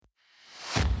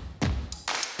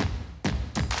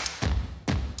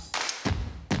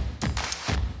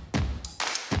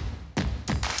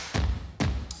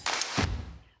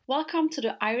Welcome to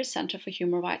the Irish Centre for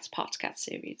Human Rights podcast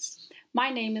series. My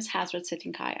name is Hazrat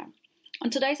Sitinkaya. On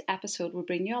today's episode, we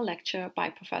bring you a lecture by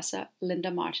Professor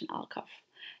Martín Alcoff.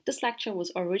 This lecture was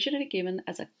originally given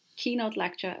as a keynote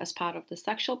lecture as part of the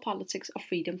Sexual Politics of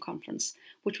Freedom conference,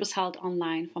 which was held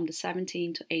online from the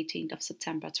 17th to 18th of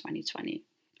September 2020.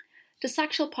 The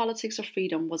Sexual Politics of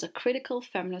Freedom was a critical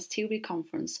feminist theory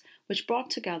conference which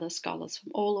brought together scholars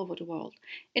from all over the world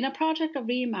in a project of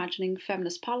reimagining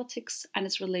feminist politics and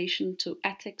its relation to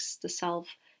ethics, the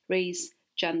self, race,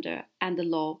 gender, and the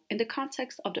law in the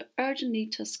context of the urgent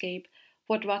need to escape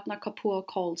what Ratna Kapoor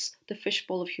calls the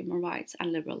fishbowl of human rights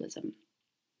and liberalism.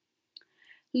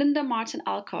 Martín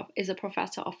Alcoff is a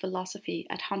professor of philosophy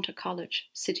at Hunter College,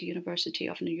 City University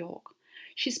of New York.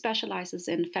 She specializes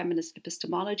in feminist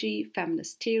epistemology,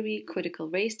 feminist theory, critical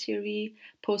race theory,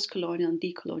 post-colonial and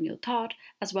decolonial thought,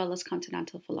 as well as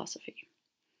continental philosophy.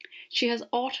 She has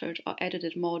authored or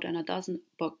edited more than a dozen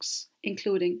books,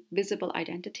 including Visible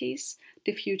Identities,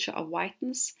 The Future of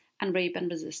Whiteness, and Rape and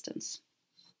Resistance.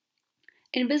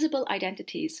 In Visible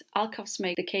Identities, Alcoff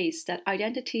makes the case that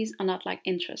identities are not like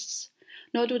interests,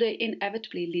 nor do they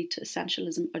inevitably lead to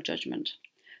essentialism or judgment.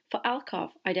 For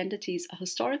Alcoff, identities are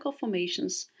historical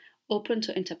formations open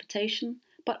to interpretation,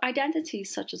 but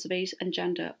identities such as race and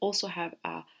gender also have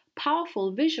a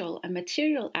powerful visual and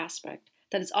material aspect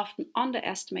that is often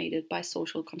underestimated by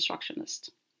social constructionists.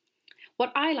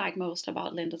 What I like most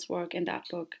about Linda's work in that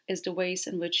book is the ways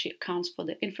in which she accounts for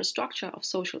the infrastructure of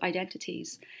social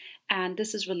identities, and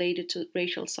this is related to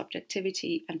racial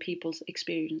subjectivity and people's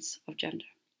experience of gender.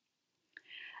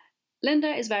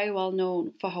 Linda is very well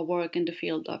known for her work in the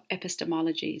field of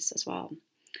epistemologies as well,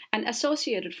 and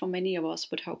associated for many of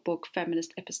us with her book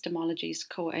Feminist Epistemologies,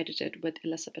 co-edited with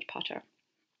Elizabeth Potter,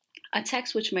 a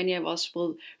text which many of us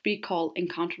will recall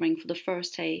encountering for the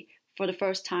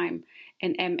first time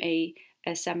in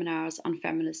MA seminars on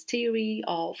feminist theory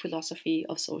or philosophy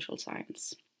of social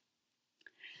science.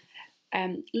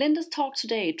 Linda's talk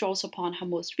today draws upon her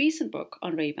most recent book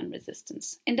on rape and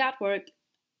resistance. In that work,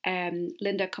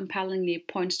 Linda compellingly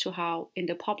points to how, in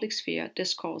the public sphere,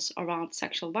 discourse around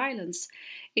sexual violence,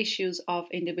 issues of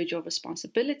individual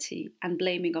responsibility and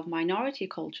blaming of minority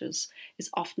cultures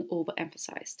is often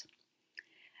overemphasized.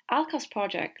 Alcoff's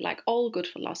project, like all good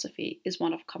philosophy, is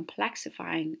one of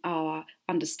complexifying our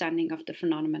understanding of the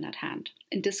phenomenon at hand,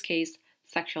 in this case,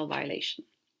 sexual violation.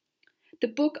 The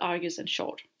book argues, in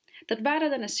short, that rather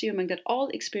than assuming that all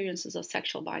experiences of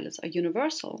sexual violence are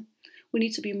universal, we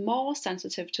need to be more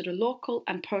sensitive to the local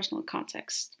and personal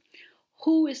context.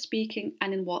 Who is speaking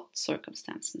and in what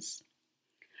circumstances?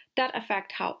 That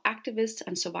affect how activists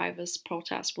and survivors'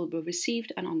 protests will be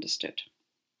received and understood.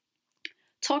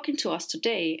 Talking to us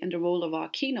today in the role of our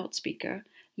keynote speaker,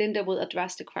 Linda will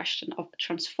address the question of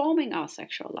transforming our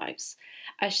sexual lives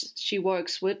as she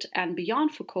works with and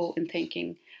beyond Foucault in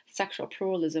thinking sexual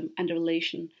pluralism and the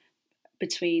relation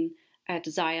between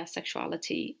desire,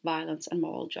 sexuality, violence, and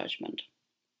moral judgment.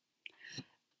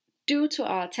 Due to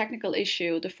a technical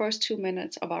issue, the first 2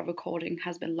 minutes of our recording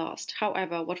has been lost.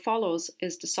 However, what follows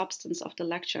is the substance of the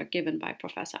lecture given by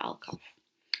Professor Alcoff.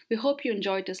 We hope you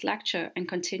enjoyed this lecture and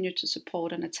continue to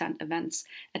support and attend events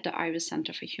at the Irish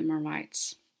Centre for Human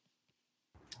Rights.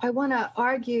 I want to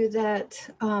argue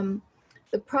that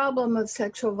the problem of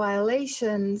sexual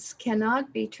violations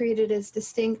cannot be treated as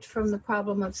distinct from the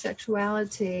problem of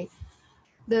sexuality.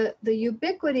 The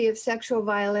ubiquity of sexual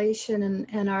violation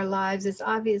in our lives is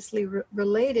obviously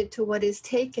related to what is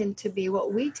taken to be,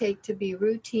 what we take to be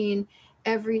routine,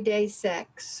 everyday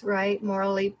sex, right?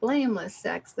 Morally blameless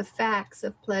sex, the facts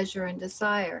of pleasure and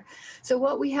desire. So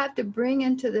what we have to bring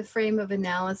into the frame of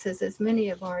analysis, as many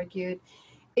have argued,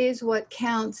 is what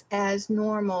counts as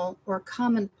normal or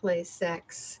commonplace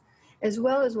sex, as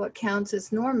well as what counts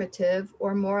as normative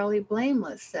or morally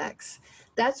blameless sex.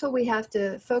 That's what we have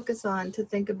to focus on to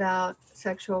think about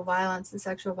sexual violence and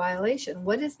sexual violation.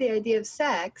 What is the idea of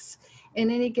sex in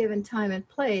any given time and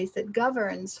place that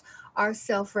governs our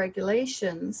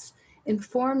self-regulations,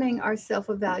 informing our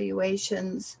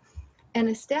self-evaluations, and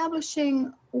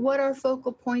establishing what our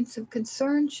focal points of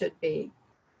concern should be?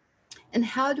 And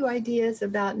how do ideas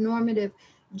about normative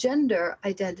gender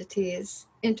identities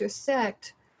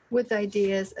intersect with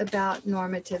ideas about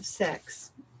normative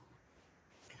sex?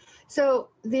 So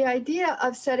the idea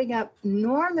of setting up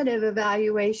normative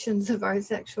evaluations of our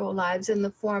sexual lives in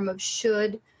the form of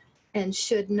should and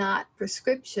should not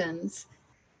prescriptions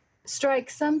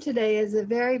strikes some today as a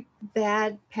very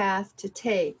bad path to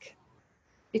take,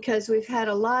 because we've had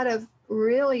a lot of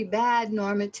really bad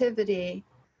normativity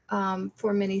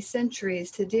for many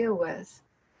centuries to deal with.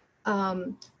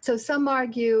 So some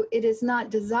argue it is not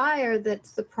desire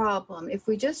that's the problem. If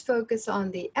we just focus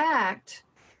on the act,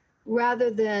 rather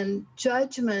than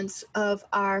judgments of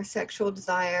our sexual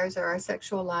desires or our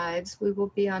sexual lives, we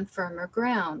will be on firmer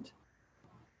ground.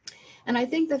 And I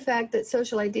think the fact that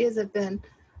social ideas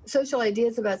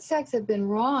about sex have been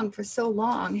wrong for so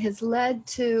long has led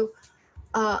to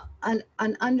an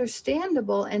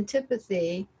understandable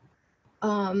antipathy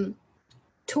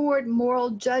toward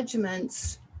moral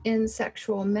judgments in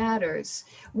sexual matters.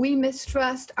 We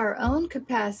mistrust our own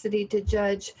capacity to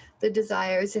judge the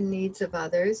desires and needs of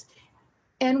others.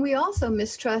 And we also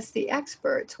mistrust the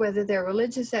experts, whether they're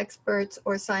religious experts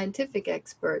or scientific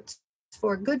experts,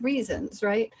 for good reasons,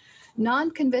 right?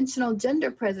 Non-conventional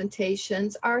gender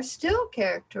presentations are still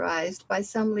characterized by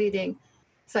some leading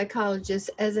psychologists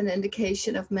as an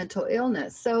indication of mental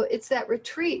illness. So it's that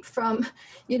retreat from,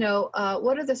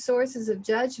 what are the sources of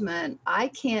judgment? I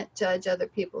can't judge other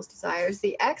people's desires.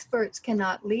 The experts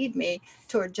cannot lead me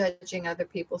toward judging other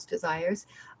people's desires.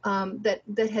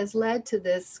 That has led to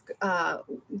this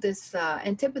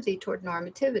antipathy toward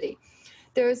normativity.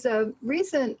 There's a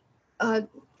recent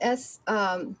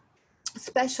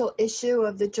special issue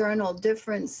of the journal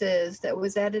Differences that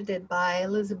was edited by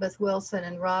Elizabeth Wilson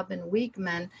and Robin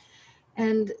Weekman,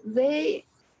 and they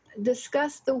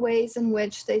discuss the ways in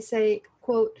which they say,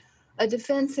 quote, a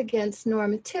defense against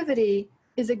normativity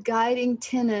is a guiding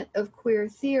tenet of queer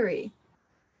theory.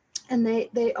 And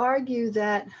they argue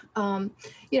that,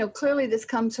 clearly this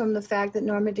comes from the fact that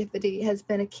normativity has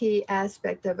been a key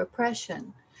aspect of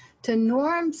oppression. To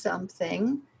norm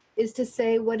something is to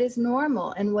say what is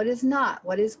normal and what is not,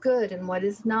 what is good and what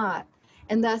is not.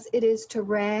 And thus it is to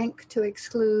rank, to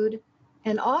exclude,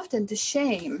 and often to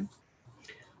shame.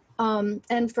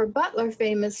 And for Butler,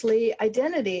 famously,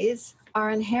 identities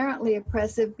are inherently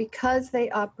oppressive because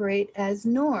they operate as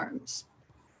norms.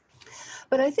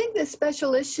 But I think this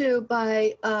special issue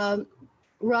by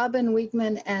Robin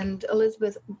Weekman and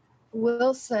Elizabeth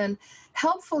Wilson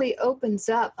helpfully opens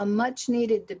up a much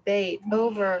needed debate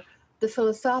over the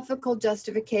philosophical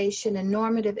justification and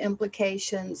normative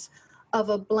implications of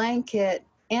a blanket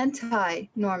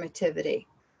anti-normativity.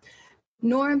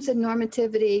 Norms and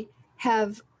normativity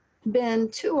have been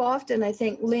too often, I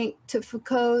think, linked to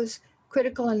Foucault's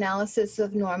critical analysis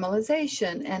of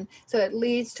normalization. And so it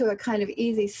leads to a kind of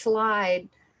easy slide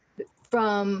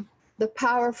from the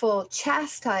powerful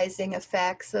chastising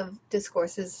effects of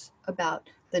discourses about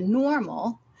the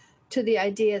normal to the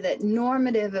idea that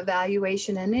normative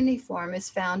evaluation in any form is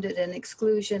founded in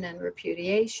exclusion and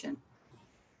repudiation.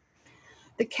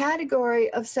 The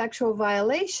category of sexual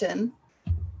violation,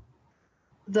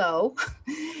 though,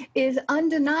 is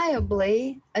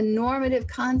undeniably a normative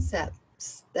concept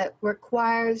that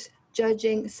requires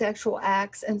judging sexual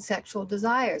acts and sexual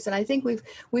desires. And I think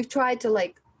we've tried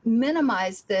to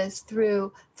minimize this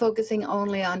through focusing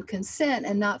only on consent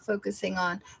and not focusing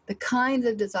on the kinds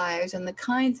of desires and the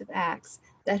kinds of acts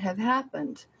that have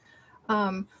happened.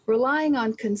 Relying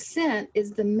on consent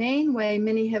is the main way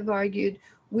many have argued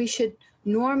we should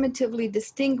normatively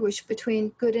distinguish between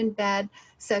good and bad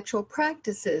sexual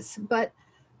practices. But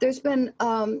there's been,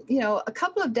 a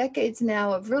couple of decades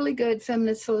now of really good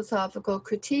feminist philosophical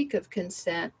critique of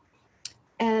consent,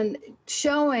 and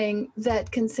showing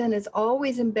that consent is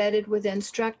always embedded within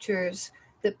structures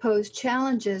that pose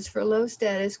challenges for low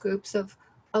status groups of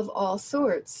all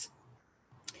sorts.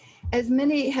 As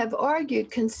many have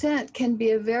argued, consent can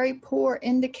be a very poor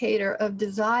indicator of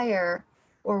desire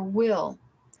or will.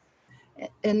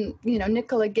 And,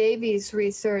 Nicola Gavy's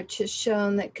research has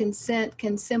shown that consent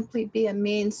can simply be a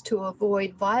means to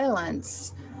avoid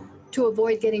violence, to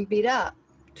avoid getting beat up,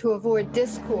 to avoid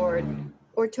discord,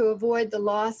 or to avoid the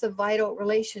loss of vital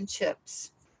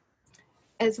relationships.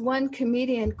 As one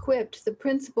comedian quipped, the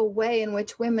principal way in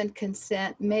which women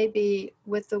consent may be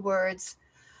with the words,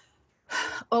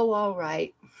 "Oh, all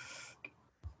right."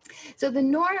 So the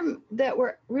norm that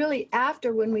we're really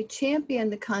after when we champion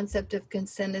the concept of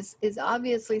consent is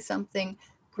obviously something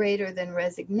greater than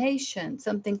resignation,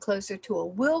 something closer to a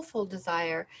willful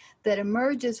desire that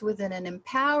emerges within an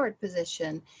empowered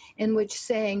position in which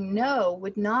saying no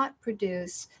would not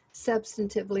produce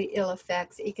substantively ill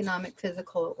effects, economic,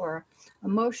 physical, or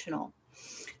emotional.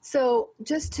 So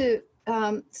just to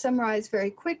summarize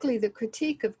very quickly the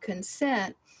critique of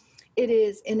consent, it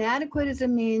is inadequate as a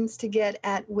means to get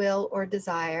at will or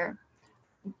desire,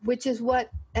 which is what,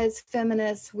 as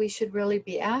feminists, we should really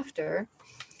be after.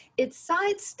 It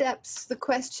sidesteps the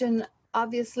question,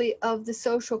 obviously, of the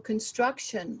social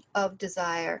construction of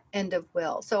desire and of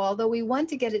will. So although we want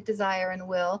to get at desire and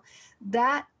will,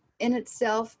 that in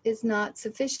itself is not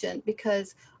sufficient,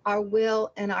 because our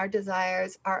will and our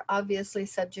desires are obviously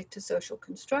subject to social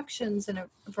constructions in a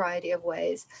variety of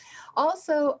ways.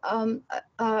 Also,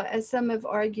 as some have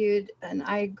argued, and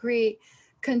I agree,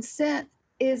 consent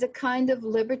is a kind of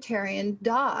libertarian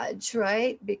dodge,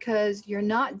 right? Because you're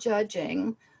not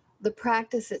judging the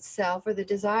practice itself or the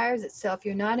desires itself.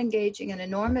 You're not engaging in a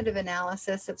normative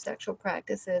analysis of sexual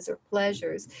practices or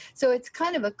pleasures. So it's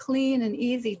kind of a clean and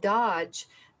easy dodge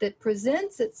that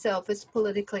presents itself as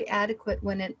politically adequate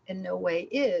when it in no way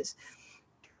is.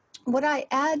 What I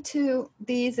add to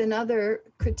these and other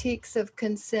critiques of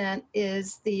consent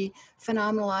is the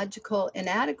phenomenological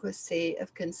inadequacy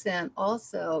of consent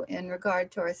also in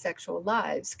regard to our sexual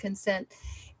lives. Consent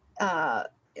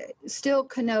still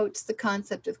connotes the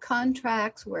concept of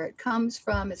contracts, where it comes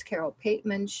from, as Carol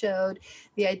Pateman showed,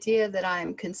 the idea that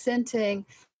I'm consenting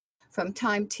from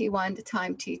time T1 to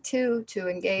time T2 to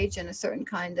engage in a certain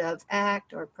kind of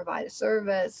act or provide a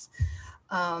service.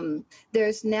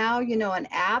 There's now, an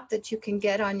app that you can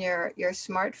get on your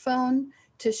smartphone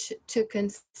to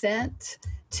consent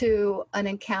to an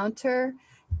encounter,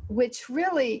 which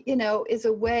really, is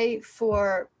a way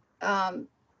for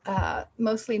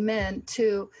mostly men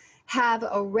to have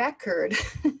a record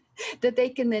that they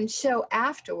can then show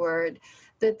afterward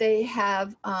that they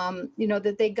have,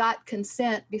 that they got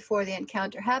consent before the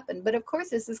encounter happened. But of course,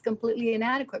 this is completely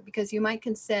inadequate, because you might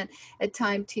consent at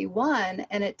time T1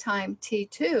 and at time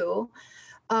T2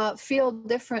 feel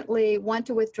differently, want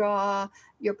to withdraw,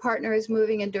 your partner is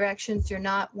moving in directions you're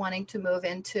not wanting to move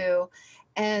into.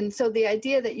 And so the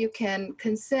idea that you can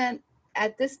consent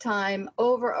at this time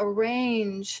over a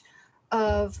range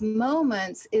of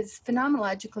moments is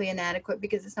phenomenologically inadequate,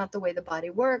 because it's not the way the body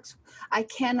works. I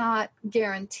cannot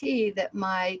guarantee that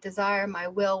my desire, my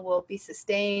will be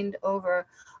sustained over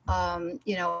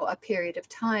a period of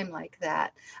time like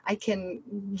that. I can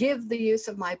give the use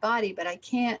of my body, but I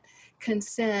can't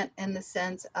consent in the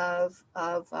sense of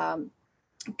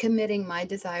committing my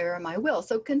desire or my will.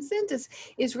 So consent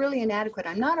is really inadequate.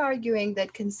 I'm not arguing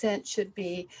that consent should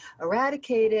be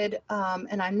eradicated,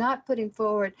 and I'm not putting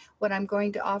forward what I'm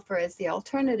going to offer as the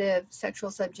alternative,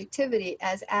 sexual subjectivity,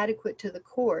 as adequate to the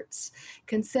courts.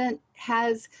 Consent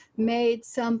has made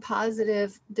some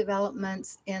positive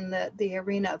developments in the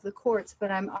arena of the courts, but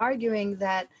I'm arguing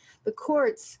that the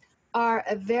courts are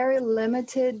a very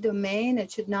limited domain.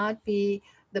 It should not be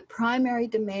the primary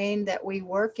domain that we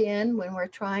work in when we're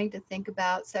trying to think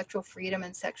about sexual freedom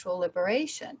and sexual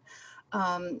liberation.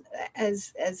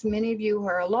 As many of you who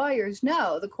are lawyers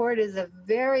know, the court is a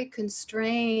very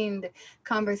constrained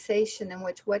conversation in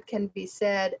which what can be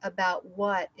said about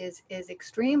what is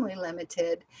extremely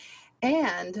limited.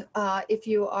 And if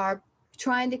you are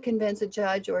trying to convince a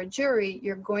judge or a jury,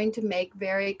 you're going to make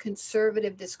very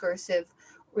conservative, discursive,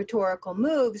 rhetorical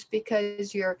moves,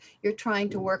 because you're trying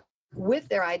to work with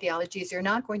their ideologies. You're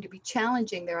not going to be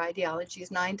challenging their ideologies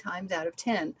 9 times out of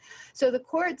 10. So the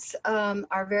courts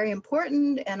are very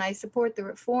important, and I support the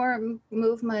reform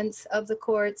movements of the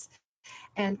courts,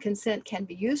 and consent can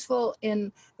be useful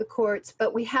in the courts,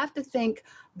 but we have to think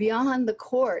beyond the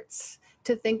courts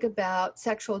to think about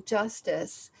sexual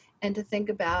justice and to think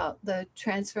about the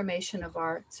transformation of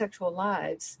our sexual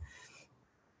lives.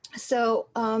 So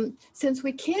since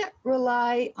we can't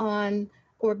rely on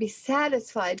or be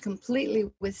satisfied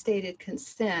completely with stated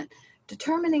consent,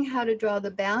 determining how to draw the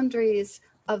boundaries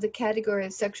of the category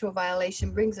of sexual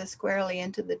violation brings us squarely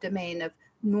into the domain of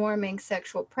norming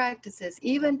sexual practices,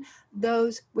 even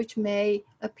those which may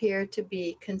appear to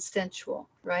be consensual,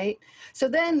 right? So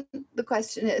then the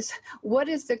question is, what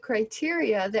is the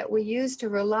criteria that we use to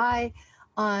rely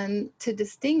on to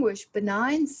distinguish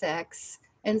benign sex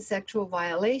and sexual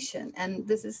violation? And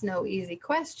this is no easy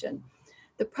question.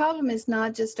 The problem is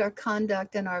not just our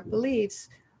conduct and our beliefs,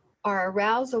 our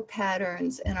arousal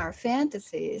patterns and our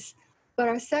fantasies, but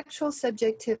our sexual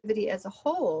subjectivity as a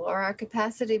whole, or our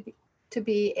capacity to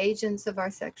be agents of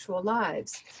our sexual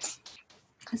lives.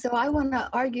 So I want to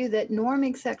argue that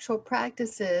norming sexual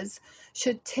practices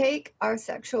should take our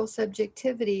sexual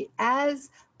subjectivity as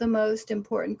the most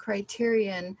important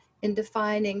criterion in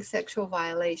defining sexual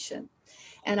violation.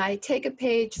 And I take a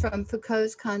page from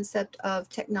Foucault's concept of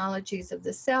technologies of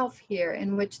the self here,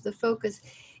 in which the focus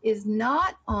is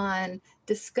not on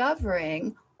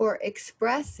discovering or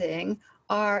expressing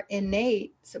our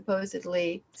innate,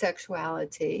 supposedly,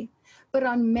 sexuality, but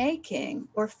on making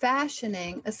or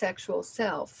fashioning a sexual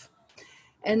self.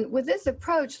 And with this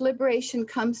approach, liberation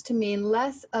comes to mean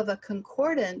less of a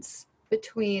concordance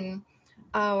between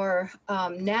our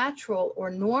natural or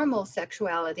normal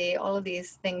sexuality, all of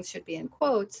these things should be in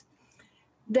quotes,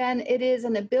 then it is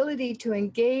an ability to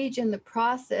engage in the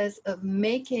process of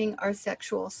making our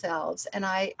sexual selves. And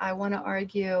I want to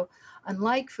argue,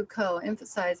 unlike Foucault,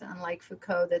 emphasize, unlike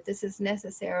Foucault, that this is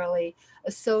necessarily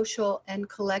a social and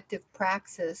collective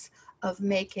praxis of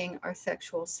making our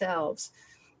sexual selves.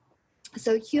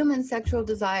 So human sexual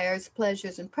desires,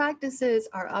 pleasures, and practices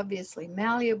are obviously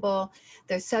malleable.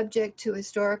 They're subject to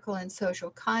historical and social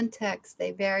context.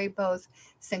 They vary both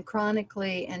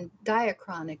synchronically and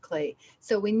diachronically.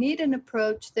 So we need an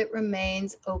approach that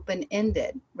remains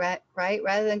open-ended, right?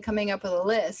 Rather than coming up with a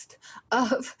list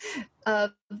of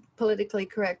politically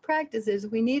correct practices,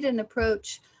 we need an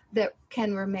approach that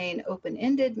can remain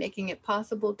open-ended, making it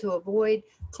possible to avoid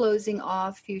closing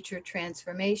off future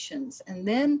transformations. And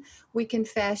then we can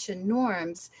fashion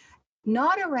norms,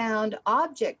 not around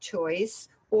object choice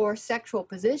or sexual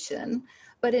position,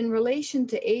 but in relation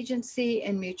to agency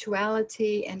and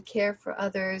mutuality and care for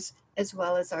others as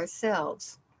well as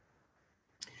ourselves.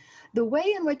 The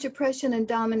way in which oppression and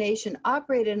domination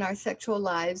operate in our sexual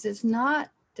lives is not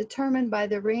determined by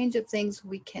the range of things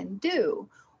we can do,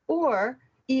 or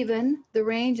even the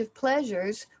range of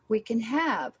pleasures we can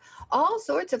have. All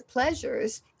sorts of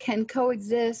pleasures can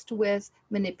coexist with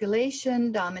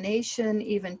manipulation, domination,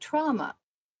 even trauma.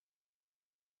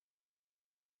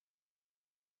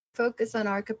 Focus on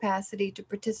our capacity to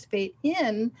participate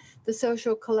in the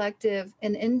social, collective,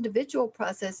 and individual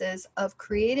processes of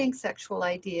creating sexual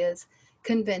ideas,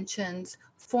 conventions,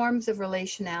 forms of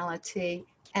relationality,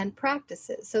 and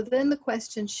practices. So then the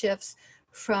question shifts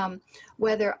from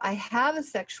whether I have a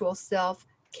sexual self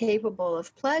capable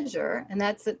of pleasure, and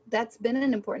that's been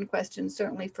an important question,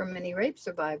 certainly for many rape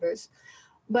survivors,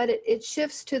 but it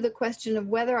shifts to the question of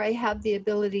whether I have the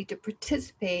ability to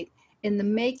participate in the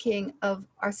making of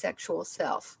our sexual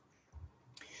self.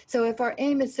 So if our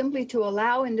aim is simply to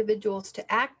allow individuals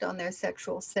to act on their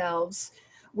sexual selves,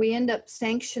 we end up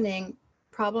sanctioning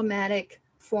problematic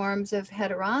forms of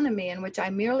heteronomy in which I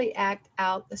merely act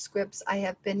out the scripts I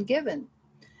have been given.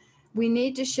 We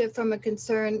need to shift from a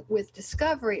concern with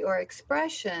discovery or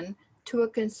expression to a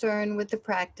concern with the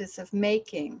practice of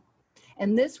making.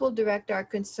 And this will direct our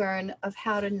concern of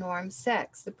how to norm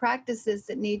sex. The practices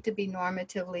that need to be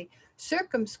normatively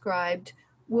circumscribed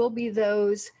will be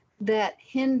those that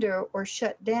hinder or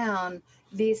shut down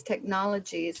these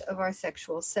technologies of our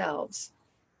sexual selves.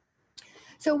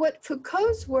 So what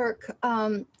Foucault's work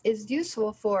is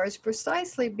useful for is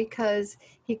precisely because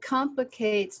he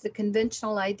complicates the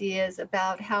conventional ideas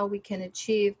about how we can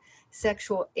achieve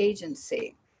sexual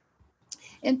agency.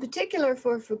 In particular,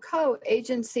 for Foucault,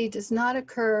 agency does not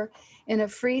occur in a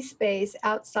free space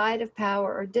outside of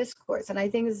power or discourse. And I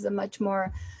think this is a much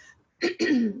more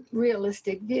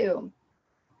realistic view.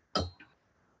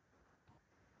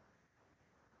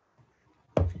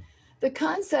 The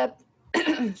concept,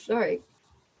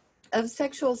 of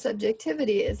sexual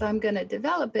subjectivity, as I'm going to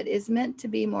develop it, is meant to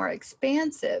be more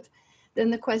expansive than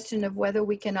the question of whether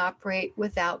we can operate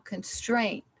without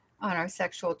constraint on our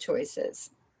sexual choices.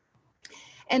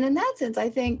 And in that sense, I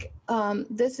think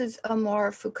this is a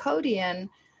more Foucauldian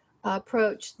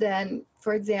approach than,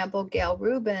 for example, Gail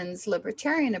Rubin's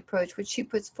libertarian approach, which she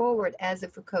puts forward as a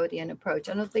Foucauldian approach.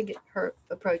 I don't think her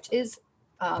approach is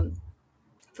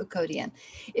Foucauldian.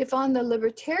 If on the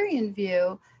libertarian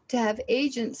view, to have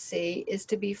agency is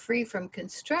to be free from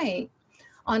constraint,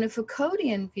 on a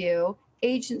Foucauldian view,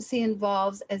 agency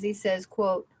involves, as he says,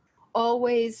 quote,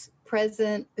 always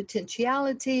present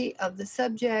potentiality of the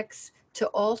subjects to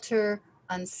alter,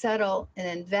 unsettle, and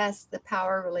invest the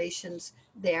power relations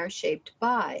they are shaped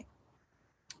by,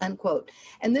 unquote.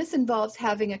 And this involves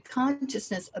having a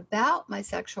consciousness about my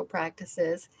sexual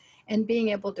practices and being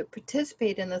able to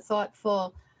participate in the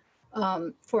thoughtful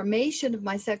formation of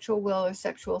my sexual will or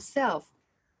sexual self.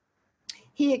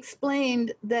 He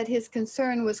explained that his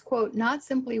concern was, quote, not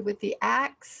simply with the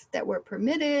acts that were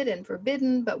permitted and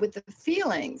forbidden, but with the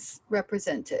feelings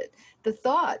represented, the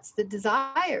thoughts, the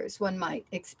desires one might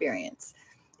experience.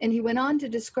 And he went on to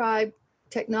describe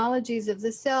technologies of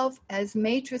the self as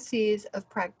matrices of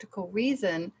practical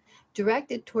reason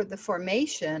directed toward the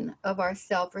formation of our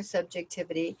self or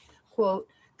subjectivity, quote,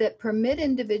 that permit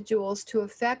individuals to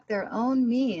effect their own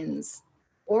means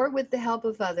or with the help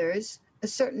of others a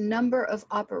certain number of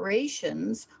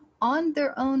operations on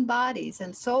their own bodies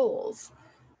and souls,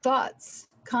 thoughts,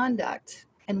 conduct,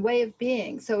 and way of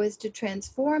being, so as to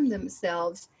transform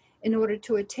themselves in order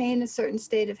to attain a certain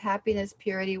state of happiness,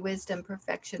 purity, wisdom,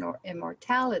 perfection, or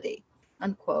immortality,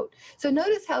 unquote. So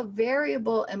notice how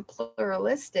variable and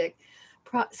pluralistic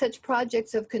such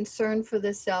projects of concern for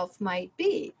the self might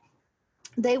be.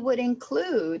 they would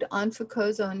include, on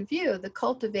Foucault's own view, the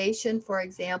cultivation, for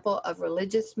example, of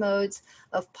religious modes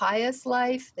of pious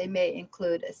life. They may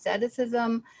include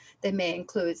asceticism, they may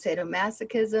include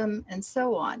sadomasochism, and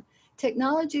so on.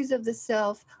 Technologies of the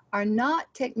self are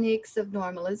not techniques of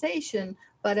normalization,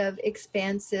 but of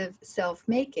expansive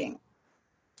self-making.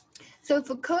 So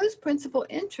Foucault's principal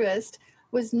interest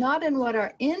was not in what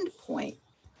our end point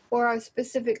or our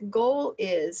specific goal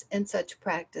is in such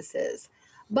practices,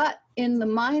 but in the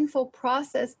mindful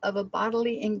process of a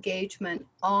bodily engagement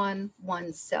on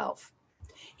oneself.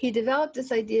 He developed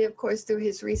this idea, of course, through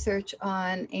his research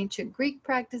on ancient Greek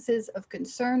practices of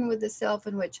concern with the self,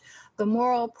 in which the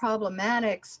moral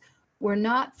problematics were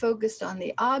not focused on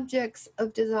the objects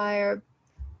of desire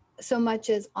so much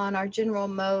as on our general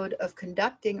mode of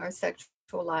conducting our sexual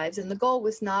lives. And the goal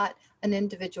was not an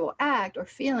individual act or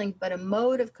feeling, but a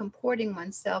mode of comporting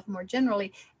oneself more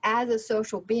generally as a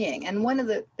social being. And one of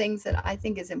the things that I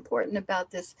think is important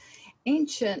about this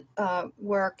ancient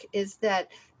work is that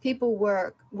people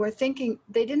were thinking,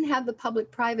 they didn't have the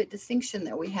public-private distinction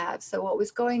that we have. So what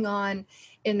was going on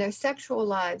in their sexual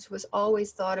lives was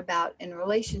always thought about in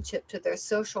relationship to their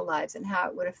social lives and how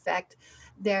it would affect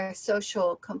their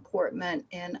social comportment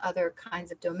in other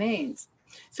kinds of domains.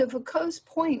 So Foucault's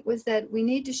point was that we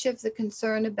need to shift the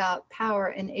concern about power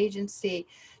and agency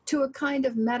to a kind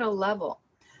of meta level,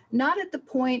 not at the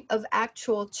point of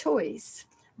actual choice,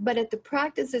 but at the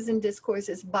practices and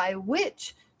discourses by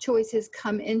which choices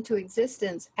come into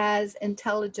existence as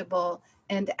intelligible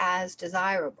and as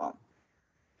desirable.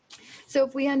 So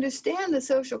if we understand the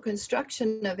social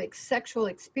construction of sexual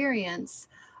experience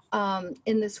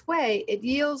in this way, it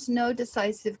yields no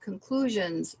decisive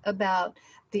conclusions about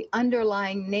the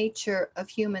underlying nature of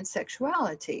human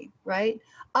sexuality, right?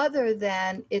 Other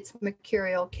than its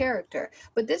mercurial character.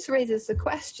 But this raises the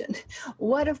question,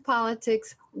 what of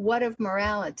politics? What of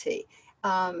morality?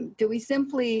 Do we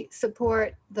simply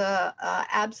support the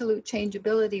absolute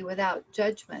changeability without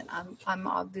judgment? I'm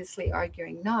obviously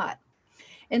arguing not.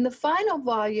 In the final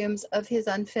volumes of his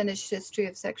unfinished history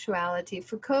of sexuality,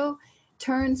 Foucault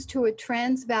turns to a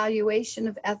transvaluation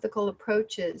of ethical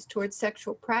approaches towards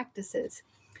sexual practices.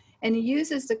 And he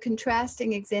uses the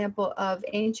contrasting example of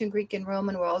ancient Greek and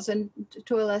Roman worlds, and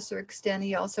to a lesser extent,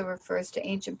 he also refers to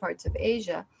ancient parts of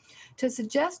Asia, to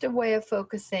suggest a way of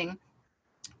focusing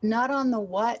not on the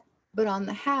what, but on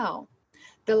the how.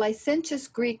 The licentious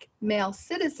Greek male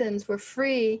citizens were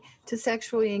free to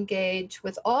sexually engage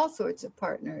with all sorts of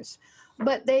partners,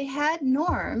 but they had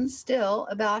norms still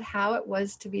about how it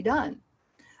was to be done.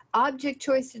 Object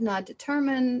choice did not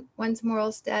determine one's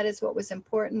moral status. What was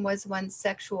important was one's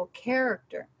sexual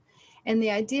character and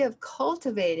the idea of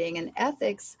cultivating an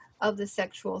ethics of the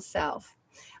sexual self.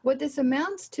 What this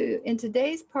amounts to in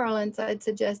today's parlance, I'd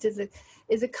suggest, is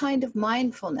a kind of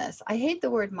mindfulness. I hate the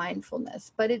word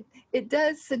mindfulness, but it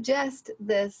does suggest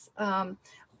this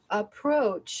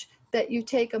approach that you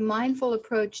take a mindful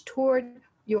approach toward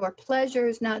your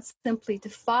pleasures, not simply to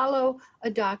follow a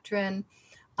doctrine.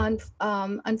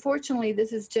 Unfortunately,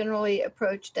 this is generally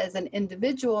approached as an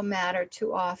individual matter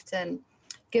too often,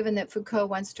 given that Foucault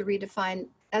wants to redefine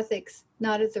ethics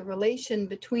not as a relation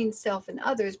between self and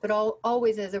others, but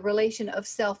always as a relation of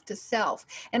self to self.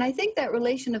 And I think that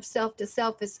relation of self to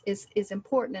self is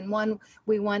important and one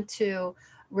we want to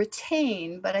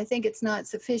retain, but I think it's not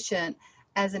sufficient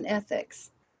as an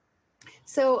ethics.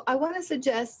 So I want to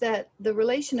suggest that the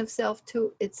relation of self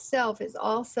to itself is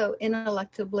also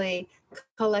ineluctably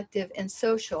collective and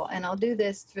social. And I'll do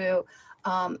this through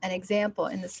an example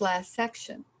in this last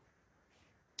section.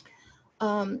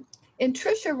 In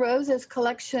Tricia Rose's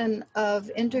collection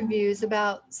of interviews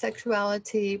about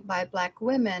sexuality by Black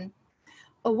women,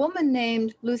 a woman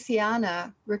named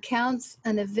Luciana recounts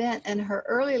an event in her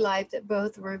early life that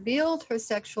both revealed her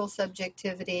sexual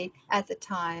subjectivity at the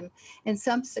time and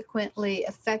subsequently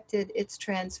affected its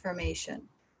transformation.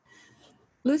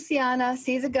 Luciana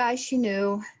sees a guy she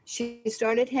knew. She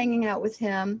started hanging out with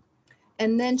him,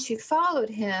 and then she followed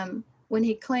him when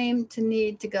he claimed to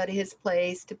need to go to his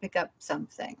place to pick up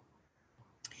something.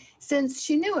 Since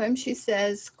she knew him, she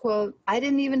says, quote, "I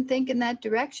didn't even think in that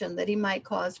direction that he might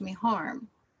cause me harm."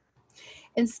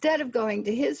 Instead of going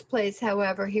to his place,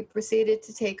 however, he proceeded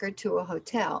to take her to a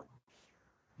hotel.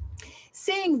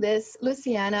 Seeing this,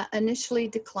 Luciana initially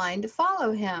declined to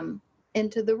follow him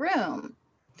into the room.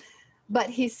 But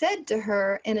he said to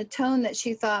her in a tone that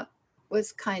she thought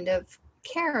was kind of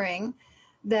caring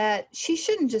that she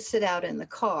shouldn't just sit out in the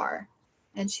car.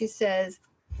 And she says,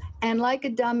 "And like a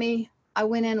dummy, I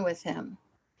went in with him.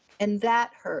 And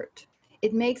that hurt.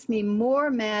 It makes me more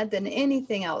mad than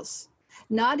anything else.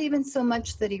 Not even so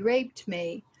much that he raped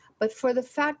me, but for the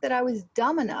fact that I was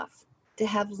dumb enough to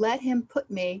have let him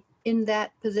put me in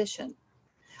that position.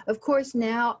 Of course,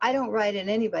 now I don't ride in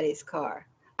anybody's car.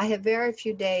 I have very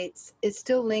few dates. It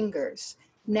still lingers.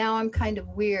 Now I'm kind of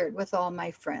weird with all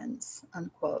my friends,"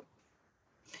 unquote.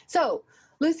 So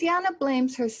Luciana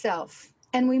blames herself,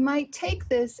 and we might take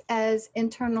this as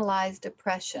internalized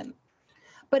depression.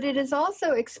 But it is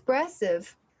also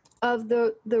expressive of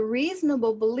the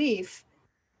reasonable belief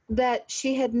that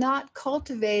she had not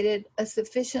cultivated a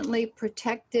sufficiently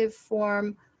protective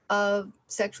form of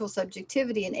sexual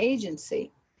subjectivity and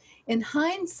agency. In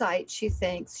hindsight, she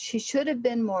thinks she should have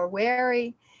been more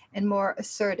wary and more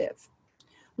assertive.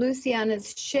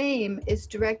 Luciana's shame is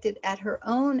directed at her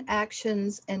own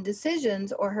actions and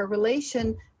decisions or her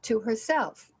relation to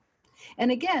herself.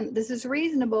 And again, this is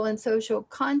reasonable in social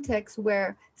contexts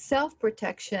where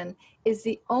self-protection is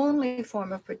the only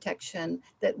form of protection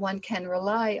that one can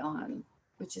rely on,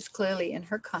 which is clearly in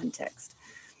her context.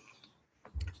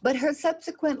 But her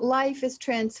subsequent life is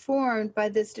transformed by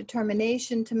this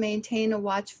determination to maintain a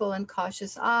watchful and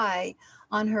cautious eye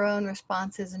on her own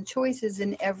responses and choices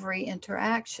in every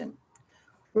interaction.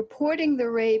 Reporting the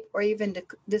rape or even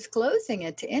disclosing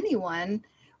it to anyone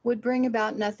would bring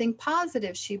about nothing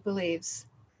positive, she believes.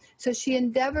 So she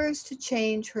endeavors to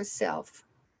change herself.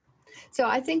 So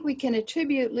I think we can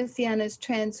attribute Luciana's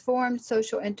transformed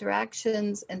social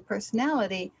interactions and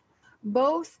personality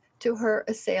both to her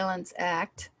assailant's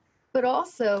act, but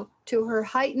also to her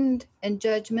heightened and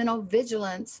judgmental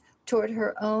vigilance toward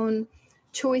her own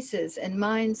choices and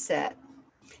mindset.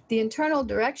 The internal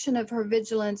direction of her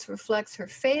vigilance reflects her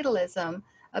fatalism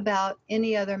about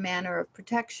any other manner of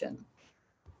protection.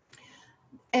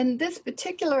 And this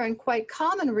particular and quite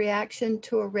common reaction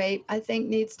to a rape, I think,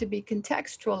 needs to be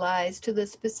contextualized to the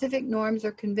specific norms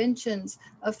or conventions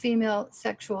of female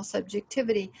sexual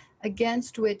subjectivity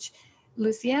against which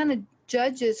Luciana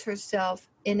judges herself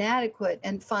inadequate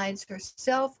and finds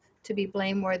herself to be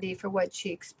blameworthy for what she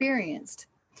experienced.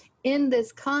 In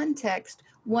this context,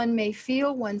 one may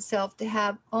feel oneself to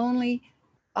have only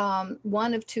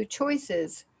one of two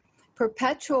choices: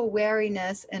 perpetual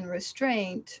wariness and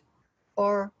restraint,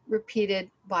 or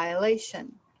repeated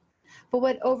violation. But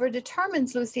what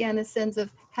overdetermines Luciana's sense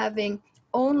of having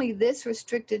only this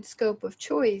restricted scope of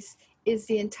choice is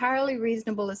the entirely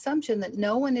reasonable assumption that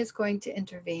no one is going to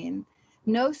intervene,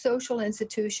 no social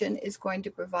institution is going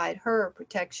to provide her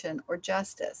protection or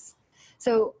justice.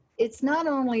 So it's not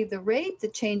only the rape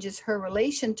that changes her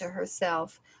relation to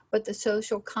herself, but the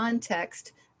social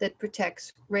context that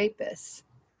protects rapists.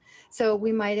 So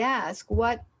we might ask,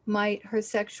 what might her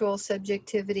sexual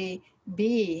subjectivity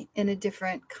be in a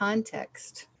different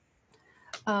context?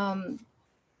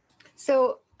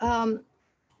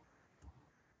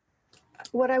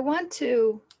 What I want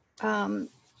to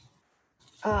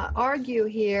argue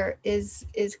here is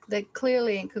that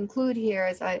clearly, and conclude here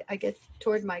as I get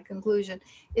toward my conclusion,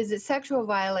 is that sexual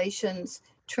violations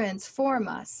transform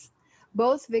us.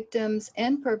 Both victims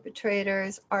and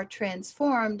perpetrators are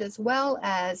transformed, as well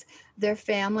as their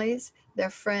families, their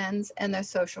friends, and their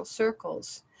social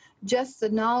circles. Just the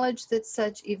knowledge that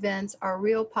such events are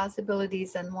real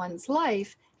possibilities in one's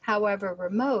life, however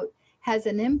remote, has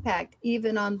an impact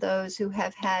even on those who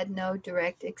have had no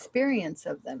direct experience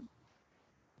of them.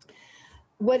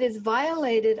 What is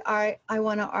violated, I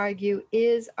want to argue,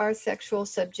 is our sexual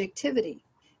subjectivity,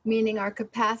 meaning our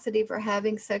capacity for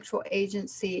having sexual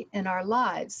agency in our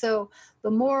lives. So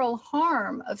the moral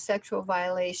harm of sexual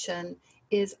violation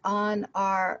is on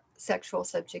our sexual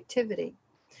subjectivity.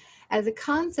 As a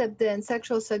concept, then,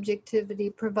 sexual subjectivity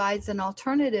provides an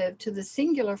alternative to the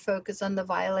singular focus on the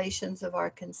violations of our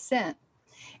consent.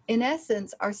 In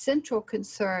essence, our central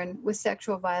concern with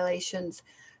sexual violations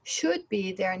should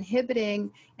be their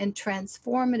inhibiting and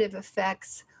transformative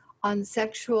effects on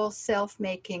sexual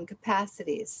self-making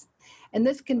capacities. And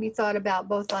this can be thought about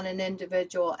both on an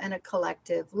individual and a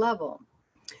collective level.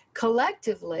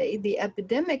 Collectively, the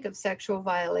epidemic of sexual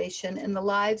violation in the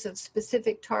lives of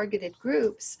specific targeted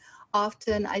groups,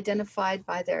 often identified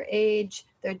by their age,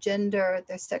 their gender,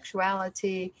 their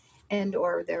sexuality,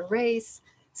 and/or their race,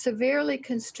 severely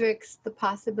constricts the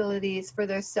possibilities for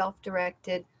their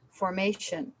self-directed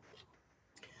formation.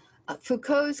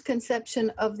 Foucault's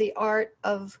conception of the art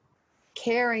of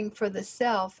caring for the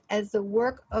self as the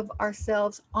work of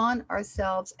ourselves on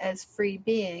ourselves as free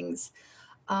beings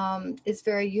is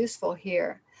very useful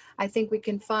here. I think we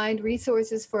can find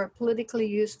resources for a politically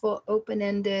useful,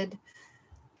 open-ended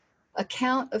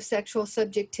account of sexual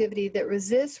subjectivity that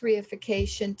resists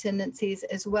reification tendencies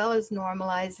as well as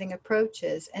normalizing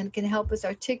approaches, and can help us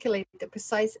articulate the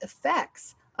precise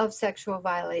effects of sexual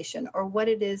violation, or what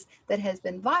it is that has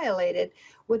been violated,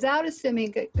 without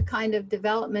assuming a kind of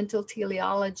developmental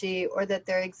teleology, or that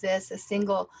there exists a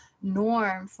single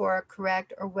norm for a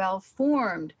correct or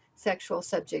well-formed sexual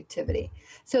subjectivity.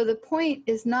 So the point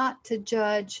is not to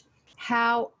judge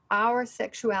how our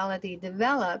sexuality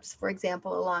develops, for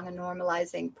example, along a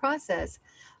normalizing process,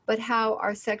 but how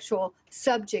our sexual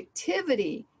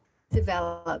subjectivity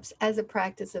develops as a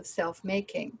practice of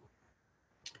self-making.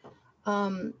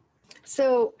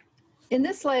 So in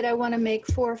this light, I want to make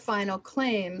 4 final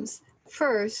claims.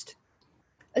 First,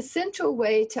 a central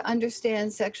way to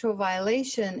understand sexual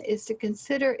violation is to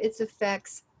consider its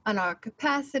effects on our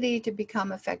capacity to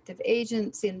become effective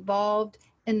agents involved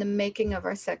in the making of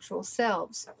our sexual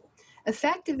selves.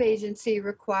 Effective agency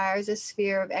requires a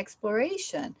sphere of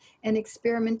exploration and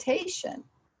experimentation,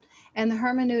 and the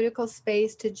hermeneutical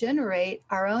space to generate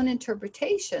our own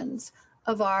interpretations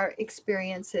of our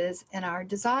experiences and our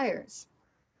desires.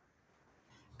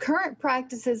 Current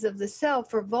practices of the self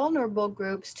for vulnerable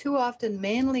groups too often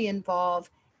mainly involve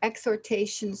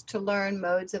exhortations to learn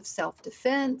modes of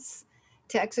self-defense,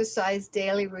 to exercise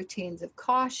daily routines of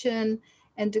caution,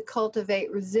 and to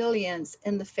cultivate resilience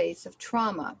in the face of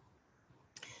trauma.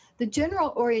 The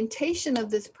general orientation of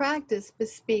this practice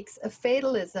bespeaks a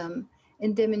fatalism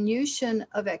and diminution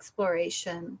of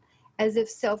exploration, as if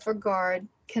self-regard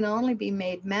can only be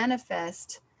made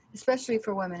manifest, especially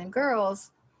for women and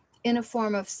girls, in a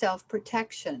form of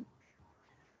self-protection.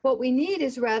 What we need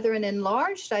is rather an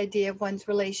enlarged idea of one's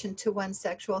relation to one's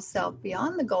sexual self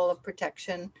beyond the goal of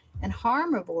protection and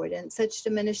harm avoidance. Such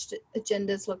diminished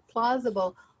agendas look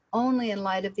plausible only in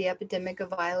light of the epidemic of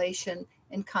violation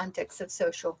in contexts of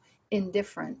social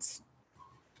indifference.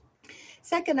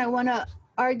 Second, I want to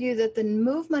argue that the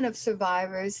movement of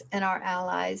survivors and our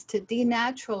allies to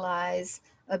denaturalize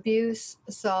abuse,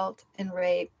 assault, and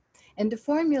rape, and to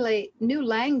formulate new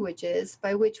languages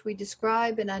by which we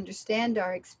describe and understand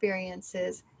our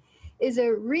experiences, is a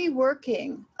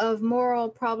reworking of moral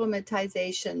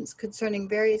problematizations concerning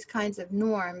various kinds of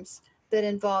norms that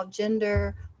involve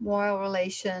gender, moral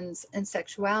relations, and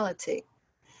sexuality.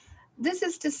 This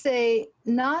is to say,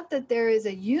 not that there is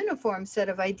a uniform set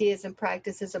of ideas and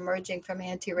practices emerging from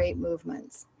anti-rape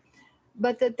movements,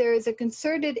 but that there is a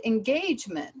concerted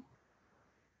engagement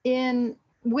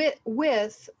with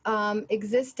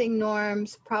existing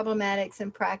norms, problematics,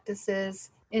 and practices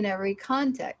in every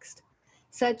context,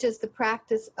 such as the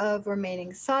practice of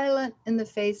remaining silent in the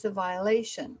face of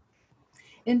violation.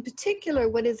 In particular,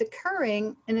 what is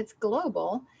occurring, and it's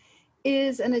global,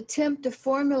 is an attempt to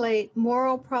formulate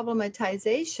moral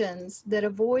problematizations that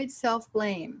avoid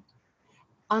self-blame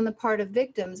on the part of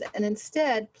victims and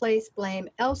instead place blame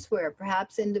elsewhere,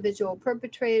 perhaps individual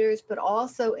perpetrators, but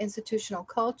also institutional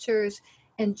cultures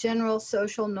and general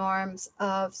social norms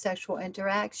of sexual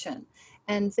interaction.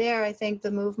 And there, I think the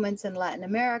movements in Latin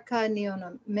America, Ni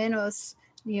Uno Menos,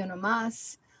 Ni Uno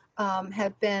Más,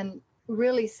 have been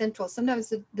really central.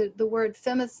 Sometimes the word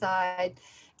femicide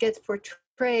gets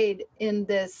portrayed in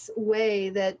this way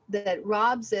that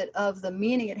robs it of the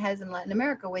meaning it has in Latin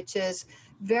America, which is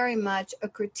very much a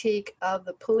critique of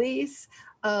the police,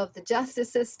 of the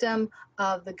justice system,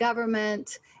 of the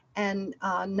government, and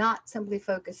not simply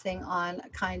focusing on a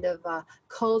kind of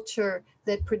culture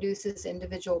that produces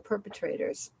individual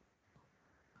perpetrators.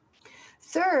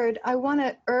 Third, I want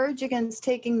to urge against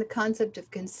taking the concept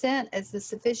of consent as the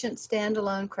sufficient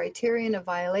standalone criterion of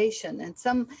violation. And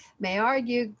some may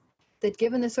argue that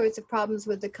given the sorts of problems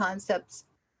with the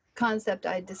concept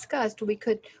I discussed, we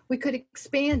could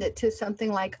expand it to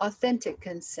something like authentic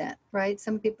consent, right?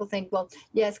 Some people think, well,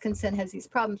 yes, consent has these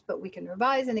problems, but we can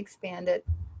revise and expand it.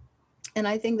 And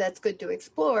I think that's good to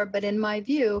explore. But in my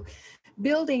view,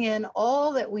 building in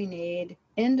all that we need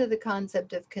into the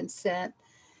concept of consent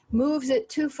moves it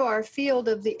too far afield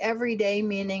of the everyday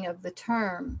meaning of the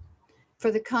term. For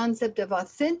the concept of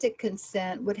authentic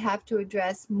consent would have to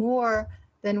address more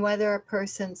than whether a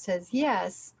person says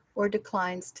yes or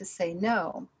declines to say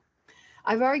no.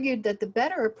 I've argued that the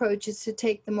better approach is to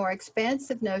take the more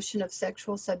expansive notion of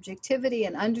sexual subjectivity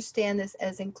and understand this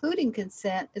as including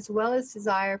consent as well as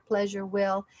desire, pleasure,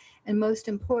 will, and most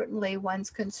importantly,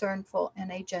 one's concernful and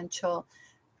agential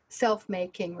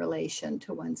self-making relation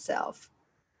to oneself.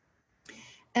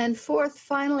 And fourth,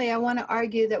 finally, I want to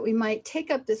argue that we might take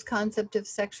up this concept of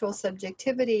sexual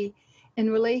subjectivity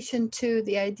in relation to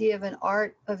the idea of an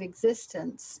art of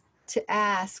existence to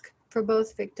ask, for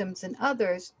both victims and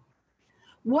others,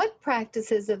 what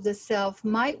practices of the self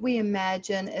might we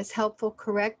imagine as helpful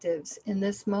correctives in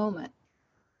this moment?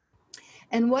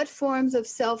 And what forms of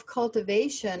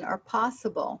self-cultivation are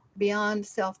possible beyond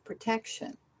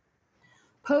self-protection?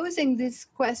 Posing these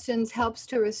questions helps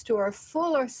to restore a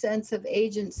fuller sense of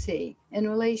agency in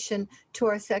relation to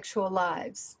our sexual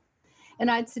lives. And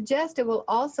I'd suggest it will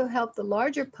also help the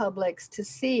larger publics to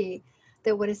see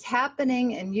that what is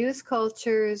happening in youth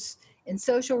cultures, in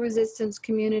social resistance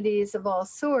communities of all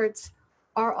sorts,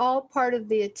 are all part of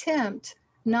the attempt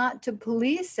not to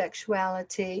police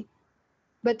sexuality,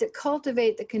 but to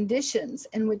cultivate the conditions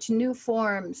in which new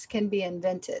forms can be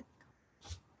invented.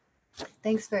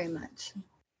 Thanks very much.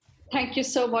 Thank you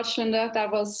so much, Linda.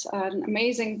 That was an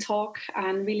amazing talk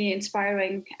and really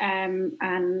inspiring,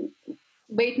 and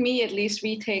made me at least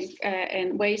rethink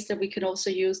in ways that we can also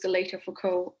use the later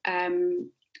Foucault.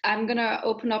 I'm going to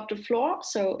open up the floor.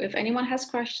 So if anyone has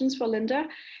questions for Linda,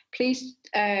 please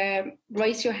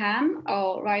raise your hand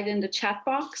or write in the chat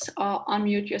box or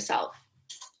unmute yourself.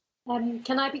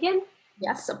 Can I begin?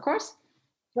 Yes, of course.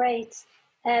 Great.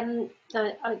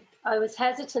 I was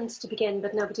hesitant to begin,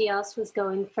 but nobody else was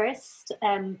going first.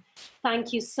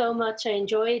 Thank you so much. I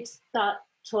enjoyed that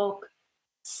talk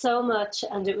so much,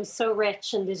 and it was so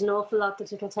rich, and there's an awful lot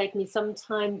that it'll take me some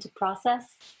time to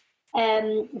process.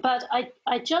 But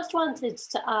I just wanted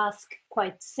to ask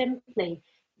quite simply,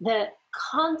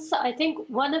 I think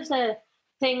one of the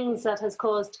things that has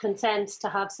caused consent to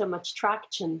have so much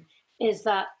traction is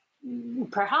that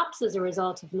perhaps as a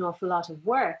result of an awful lot of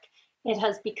work, it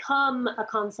has become a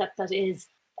concept that is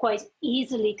quite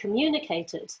easily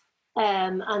communicated,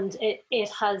 and it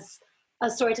has a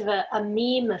sort of a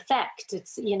meme effect.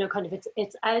 It's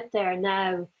it's out there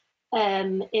now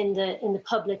in the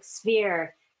public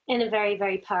sphere in a very,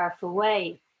 very powerful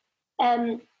way.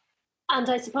 And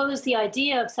I suppose the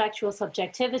idea of sexual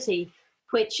subjectivity,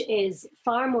 which is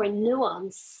far more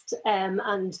nuanced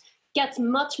and gets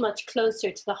much, much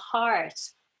closer to the heart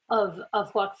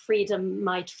of what freedom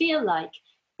might feel like,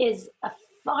 is a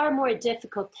far more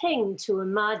difficult thing to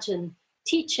imagine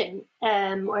teaching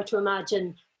or to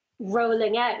imagine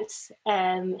rolling out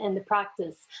in the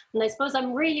practice. And I suppose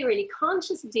I'm really, really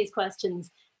conscious of these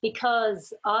questions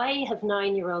because I have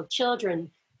 9-year-old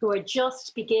children who are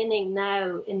just beginning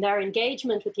now in their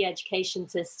engagement with the education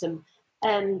system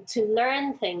to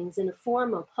learn things in a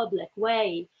formal public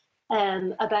way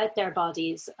about their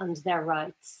bodies and their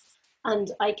rights.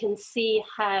 And I can see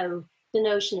how the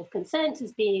notion of consent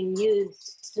is being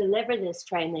used to deliver this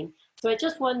training. So I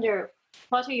just wonder,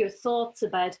 what are your thoughts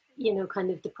about, kind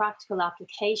of the practical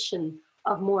application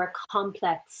of more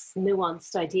complex,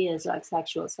 nuanced ideas like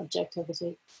sexual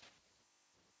subjectivity?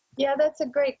 Yeah, that's a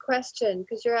great question,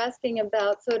 because you're asking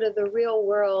about sort of the real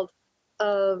world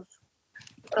of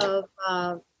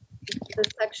the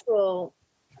sexual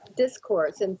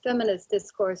discourse and feminist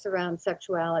discourse around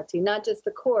sexuality, not just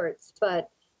the courts, but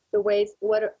the ways a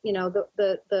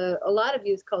lot of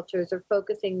youth cultures are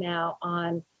focusing now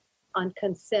on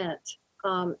consent.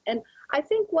 And I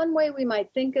think one way we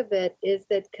might think of it is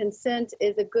that consent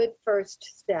is a good first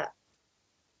step.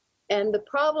 And the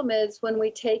problem is when we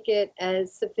take it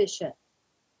as sufficient.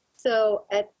 So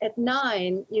at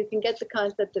 9, you can get the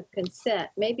concept of consent.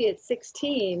 Maybe at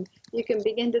 16, you can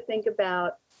begin to think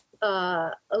about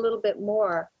a little bit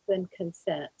more than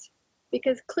consent.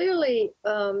 Because clearly,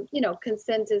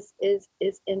 consent is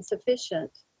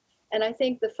insufficient. And I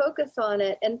think the focus on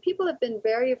it, and people have been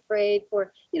very afraid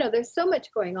there's so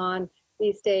much going on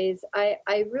these days.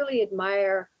 I really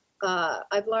admire,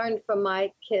 I've learned from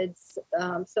my kids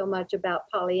so much about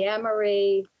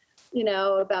polyamory,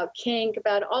 about kink,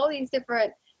 about all these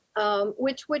different,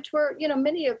 which were,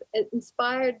 many of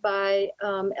inspired by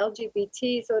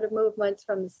LGBT sort of movements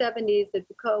from the 70s that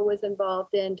Foucault was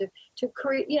involved in to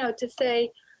create, to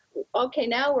say, okay,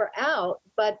 now we're out,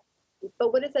 but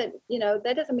what is that?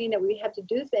 That doesn't mean that we have to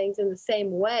do things in the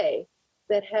same way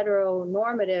that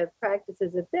heteronormative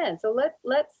practices have been. So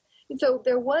so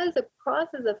there was a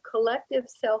process of collective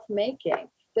self-making.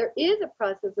 There is a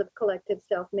process of collective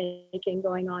self-making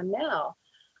going on now.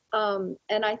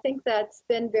 And I think that's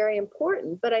been very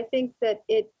important. But I think that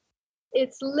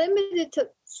it's limited to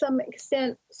some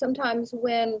extent sometimes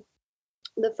when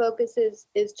the focus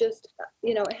is just,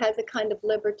 it has a kind of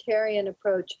libertarian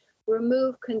approach.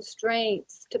 Remove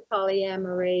constraints to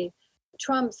polyamory.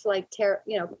 Trump's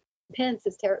Pence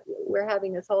is we're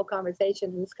having this whole conversation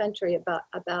in this country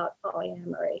about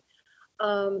polyamory.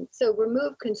 So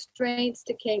remove constraints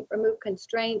to kink, remove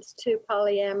constraints to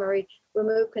polyamory,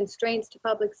 remove constraints to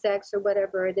public sex or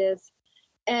whatever it is.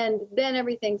 And then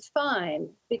everything's fine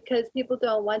because people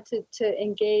don't want to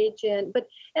engage in,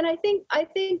 and I think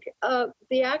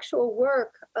the actual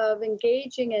work of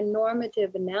engaging in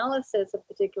normative analysis of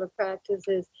particular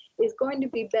practices is going to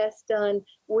be best done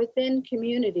within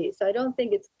communities. So I don't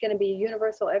think it's going to be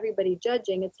universal, everybody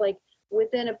judging. It's like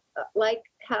within like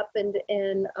happened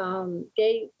in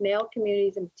gay male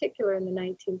communities in particular in the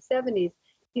 1970s,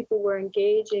 people were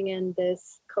engaging in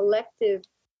this collective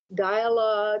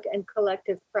dialogue and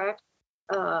collective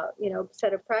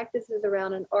set of practices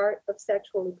around an art of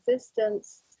sexual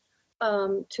existence,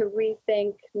 to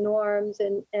rethink norms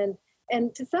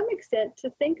and to some extent to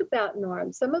think about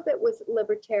norms. Some of it was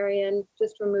libertarian,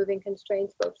 just removing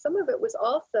constraints, but some of it was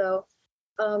also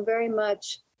very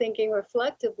much thinking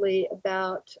reflectively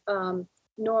about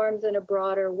norms in a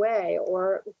broader way,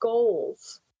 or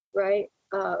goals, right?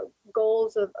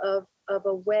 Goals of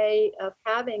a way of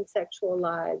having sexual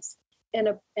lives in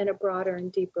a broader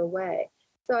and deeper way.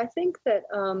 So I think that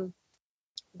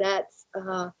that's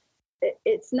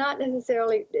it's not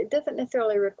necessarily, it doesn't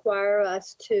necessarily require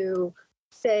us to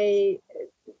say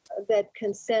that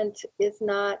consent is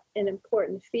not an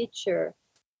important feature.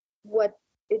 What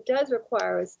it does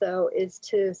require us, though, is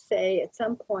to say at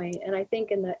some point, and I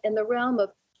think in the realm of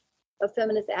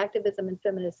feminist activism and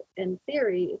feminist in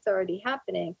theory, it's already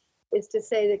happening, is to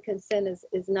say that consent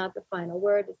is not the final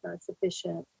word, it's not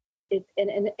sufficient.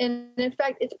 And in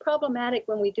fact, it's problematic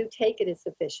when we do take it as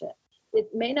sufficient. It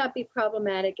may not be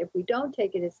problematic if we don't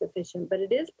take it as sufficient, but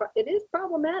it is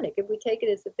problematic if we take it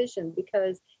as sufficient,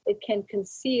 because it can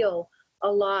conceal a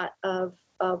lot of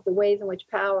the ways in which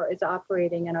power is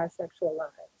operating in our sexual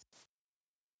lives.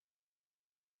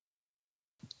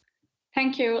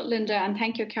 Thank you, Linda, and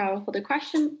thank you, Carol, for the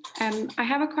question. I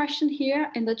have a question here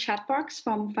in the chat box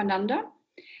from Fernanda.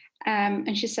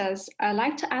 And she says, I'd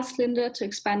like to ask Linda to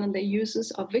expand on the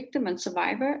uses of victim and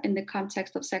survivor in the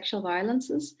context of sexual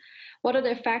violences. What are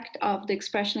the effects of the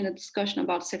expression in the discussion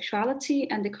about sexuality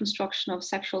and the construction of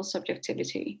sexual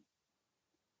subjectivity?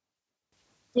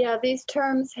 Yeah, these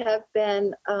terms have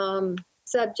been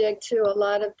subject to a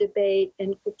lot of debate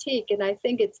and critique. And I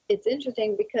think it's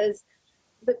interesting because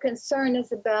the concern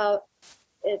is about,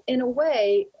 in a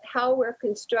way, how we're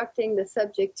constructing the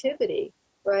subjectivity,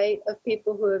 right, of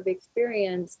people who have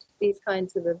experienced these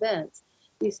kinds of events.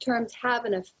 These terms have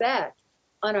an effect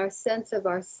on our sense of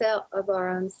our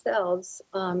own selves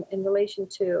in relation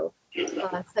to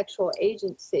sexual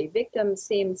agency. Victim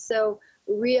seems so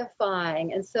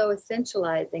reifying and so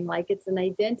essentializing, like it's an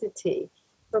identity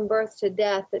from birth to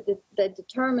death that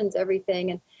determines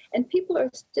everything. And people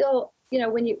are still,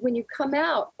 when you come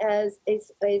out as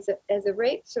a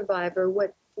rape survivor,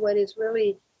 what is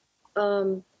really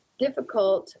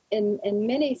difficult in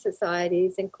many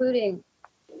societies, including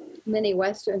many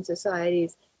Western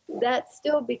societies, that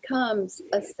still becomes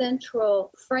a central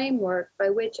framework by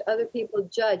which other people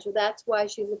judge. That's why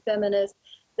she's a feminist.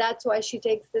 That's why she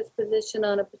takes this position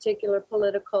on a particular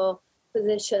political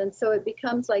position. So it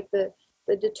becomes like the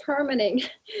determining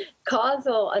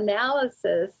causal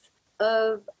analysis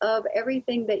of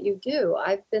everything that you do.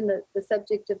 I've been the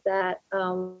subject of that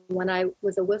when I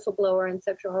was a whistleblower in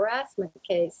sexual harassment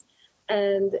case,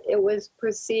 and it was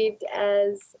perceived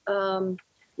as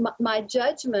my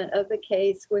judgment of the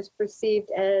case was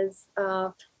perceived as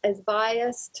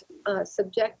biased,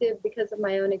 subjective because of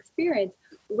my own experience,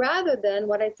 rather than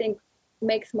what I think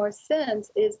makes more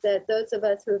sense is that those of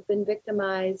us who have been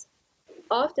victimized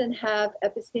often have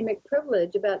epistemic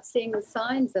privilege about seeing the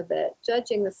signs of it,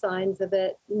 judging the signs of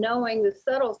it, knowing the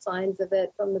subtle signs of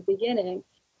it from the beginning.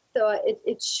 So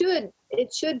it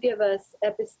should give us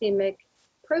epistemic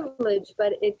privilege,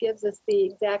 but it gives us the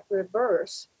exact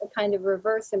reverse, a kind of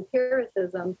reverse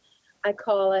empiricism, I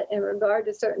call it, in regard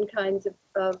to certain kinds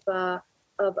of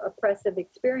oppressive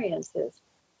experiences.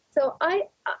 So I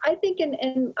think,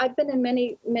 and I've been in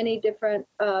many different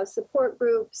support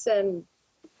groups and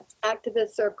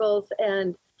activist circles,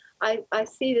 and I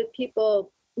see that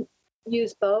people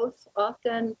use both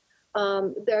often.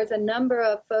 There's a number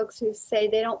of folks who say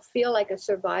they don't feel like a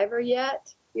survivor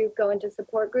yet. You go into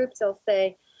support groups, they'll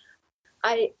say,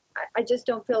 I just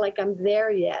don't feel like I'm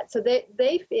there yet. So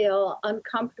they feel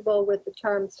uncomfortable with the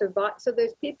term survivor. So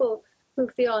there's people who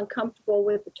feel uncomfortable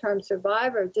with the term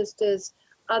survivor, just as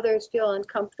others feel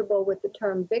uncomfortable with the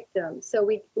term victim. So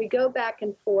we go back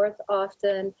and forth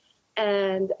often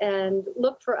and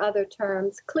look for other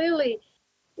terms. Clearly,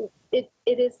 it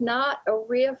is not a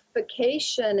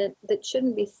reification that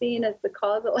shouldn't be seen as the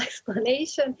causal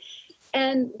explanation.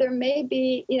 And there may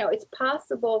be, it's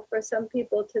possible for some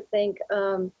people to think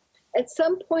at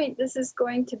some point this is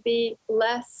going to be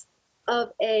less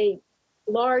of a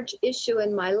large issue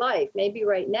in my life. Maybe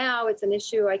right now it's an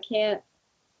issue I can't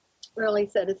really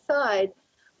set aside,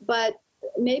 but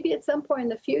maybe at some point in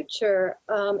the future,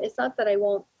 it's not that I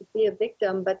won't be a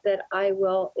victim, but that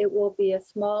it will be a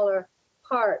smaller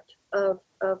part of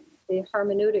the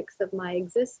hermeneutics of my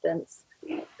existence,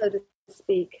 so to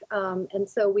speak. And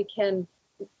so we can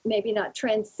maybe not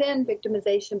transcend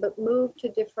victimization, but move to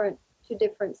different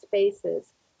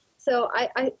spaces. So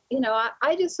I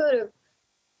just sort of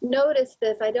noticed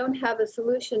this. I don't have a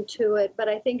solution to it, but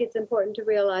I think it's important to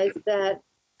realize that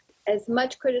as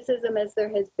much criticism as there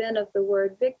has been of the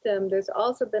word victim, there's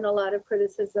also been a lot of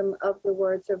criticism of the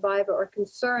word survivor, or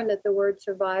concern that the word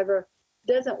survivor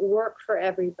doesn't work for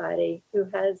everybody who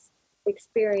has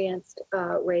experienced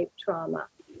rape trauma.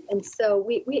 And so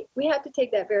we have to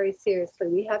take that very seriously.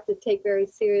 We have to take very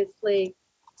seriously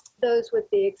those with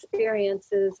the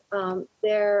experiences,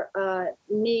 their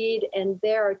need and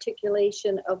their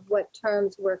articulation of what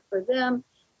terms work for them.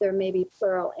 There may be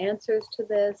plural answers to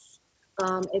this.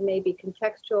 It may be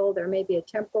contextual. There may be a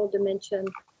temporal dimension,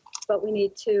 but we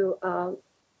need to, and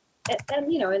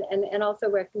also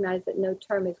recognize that no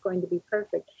term is going to be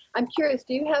perfect. I'm curious,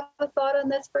 do you have a thought on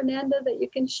this, Fernanda, that you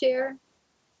can share?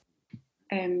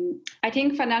 I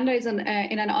think Fernanda is in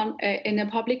a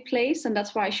public place, and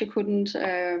that's why she couldn't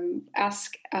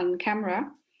ask on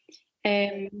camera.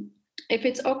 If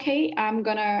it's okay, I'm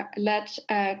gonna let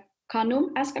Kanum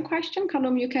ask a question.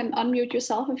 Kanum, you can unmute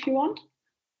yourself if you want.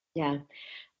 Yeah.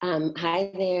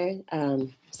 Hi there.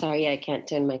 Sorry, I can't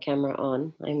turn my camera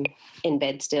on. I'm in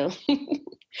bed still.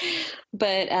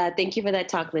 But thank you for that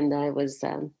talk, Linda. It was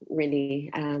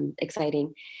really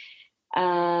exciting.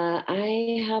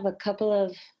 I have a couple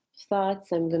of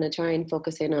thoughts. I'm going to try and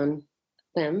focus in on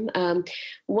them.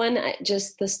 One,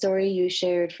 just the story you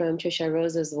shared from Trisha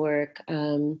Rose's work.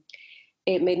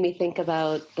 It made me think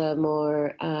about the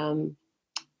more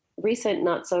recent,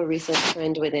 not so recent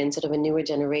trend within sort of a newer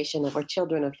generation of our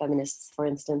children of feminists, for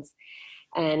instance.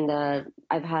 And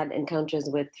I've had encounters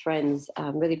with friends,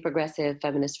 really progressive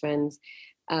feminist friends,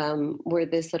 where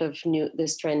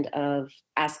this trend of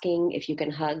asking if you can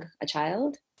hug a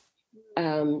child,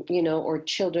 or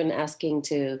children asking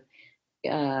to,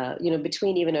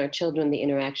 between even our children, the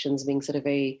interactions being sort of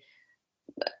very,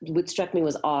 what struck me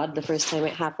was odd the first time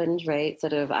it happened, right?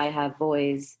 Sort of, I have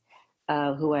boys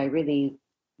who I really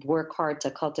work hard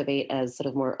to cultivate as sort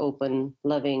of more open,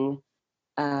 loving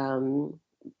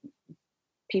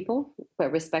people,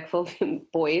 but respectful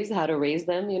boys, how to raise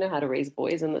them, how to raise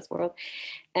boys in this world.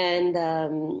 And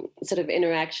sort of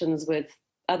interactions with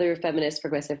other feminist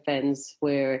progressive friends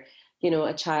where,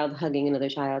 a child hugging another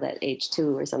child at age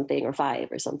 2 or something, or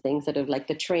 5 or something, sort of like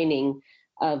the training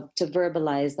to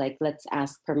verbalize, like, let's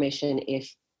ask permission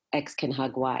if X can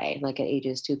hug Y, like at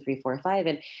ages 2, 3, 4, 5.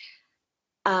 And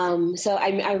so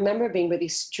I remember being really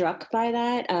struck by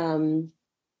that.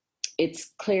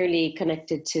 It's clearly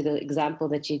connected to the example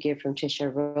that you give from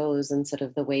Trisha Rose and sort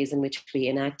of the ways in which we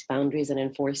enact boundaries and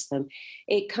enforce them.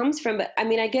 It comes from,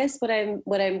 I guess what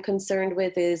I'm concerned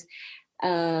with is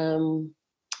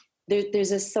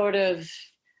there's a sort of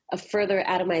a further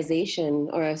atomization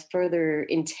or a further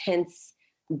intense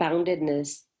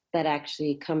boundedness that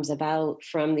actually comes about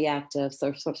from the act of,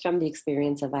 from the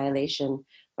experience of violation,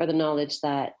 or the knowledge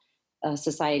that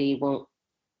society won't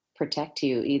protect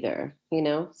you either,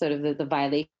 sort of the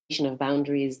violation of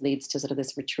boundaries leads to sort of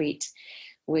this retreat,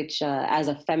 which as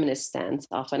a feminist stance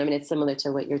often, it's similar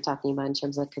to what you're talking about in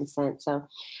terms of consent. So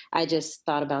I just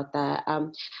thought about that.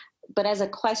 But as a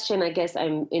question, I guess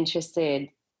I'm interested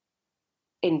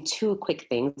in 2 quick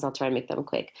things. I'll try and make them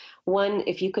quick. One,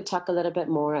 if you could talk a little bit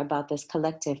more about this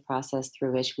collective process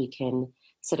through which we can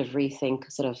sort of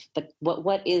rethink sort of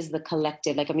what is the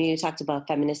collective, you talked about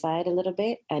feminicide a little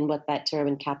bit and what that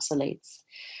term encapsulates.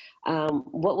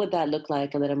 What would that look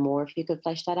like a little more if you could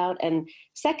flesh that out? And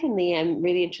secondly, I'm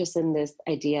really interested in this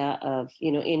idea of,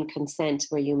 in consent,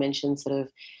 where you mentioned sort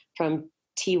of from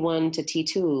T1 to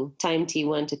T2, time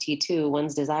T1 to T2,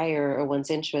 one's desire or one's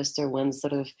interest or one's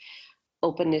sort of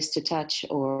openness to touch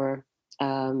or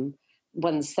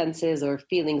one's senses or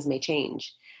feelings may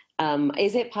change.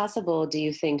 Is it possible, do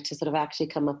you think, to sort of actually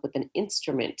come up with an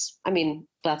instrument?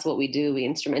 That's what we do, we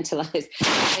instrumentalize.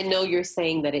 I know you're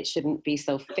saying that it shouldn't be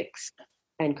so fixed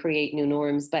and create new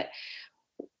norms, but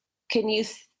can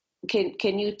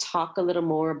you talk a little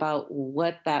more about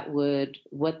what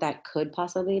that could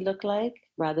possibly look like,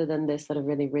 rather than this sort of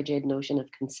really rigid notion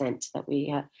of consent that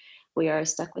we are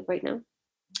stuck with right now?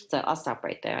 So I'll stop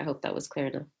right there. I hope that was clear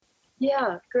enough.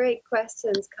 Yeah, great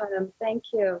questions, Kanam. Thank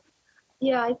you.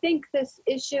 Yeah, I think this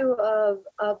issue of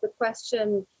the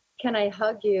question, can I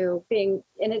hug you, and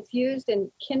it's used in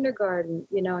kindergarten,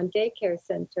 and daycare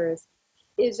centers,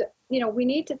 is, we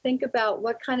need to think about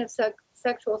what kind of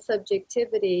sexual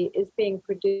subjectivity is being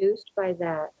produced by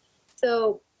that.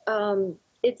 So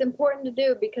it's important to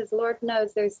do, because Lord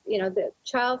knows there's, the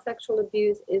child sexual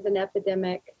abuse is an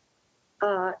epidemic.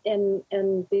 in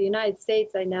the United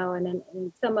States, I know, and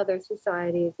in some other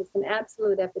societies, it's an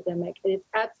absolute epidemic. It's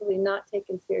absolutely not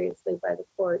taken seriously by the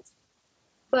courts.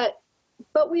 But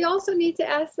we also need to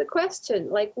ask the question,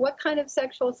 like, what kind of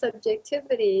sexual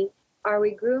subjectivity are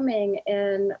we grooming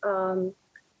in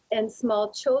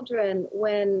small children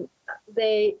when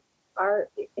they are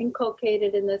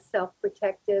inculcated in this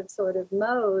self-protective sort of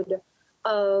mode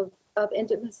of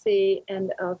intimacy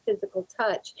and of physical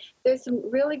touch? There's some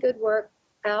really good work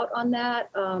out on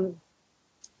that,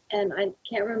 and I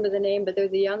can't remember the name, but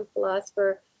there's a young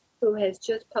philosopher who has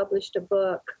just published a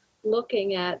book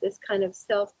looking at this kind of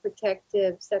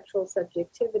self-protective sexual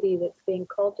subjectivity that's being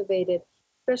cultivated,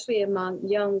 especially among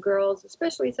young girls,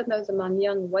 especially sometimes among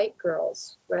young white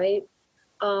girls, right?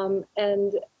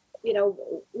 And, you know,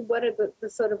 what are the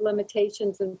sort of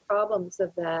limitations and problems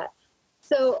of that?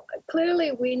 So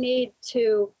clearly we need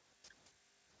to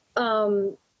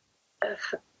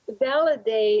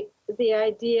validate the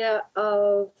idea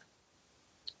of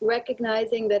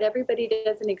recognizing that everybody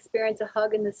doesn't experience a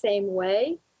hug in the same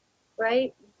way,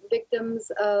 right?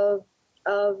 Victims of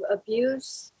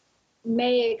abuse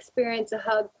may experience a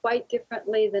hug quite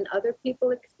differently than other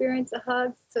people experience a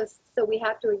hug. So we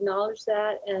have to acknowledge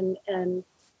that and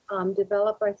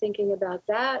develop our thinking about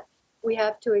that. We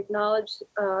have to acknowledge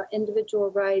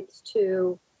individual rights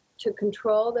to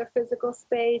control their physical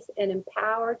space and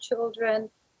empower children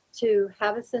to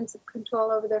have a sense of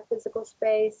control over their physical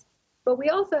space. But we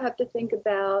also have to think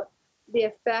about the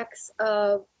effects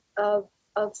of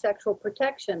sexual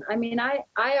protection. I mean, I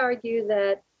argue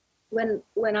that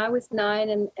when I was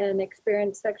 9 and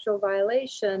experienced sexual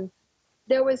violation,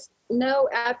 there was no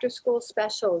after-school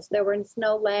specials. There was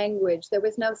no language. There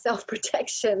was no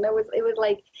self-protection. It was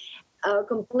like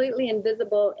completely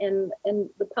invisible in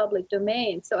the public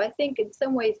domain. So I think in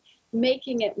some ways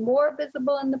making it more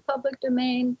visible in the public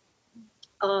domain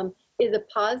is a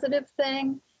positive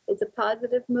thing. It's a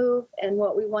positive move. And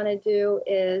what we want to do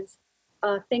is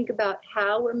think about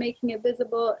how we're making it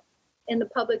visible in the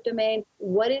public domain,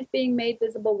 what is being made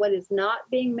visible, what is not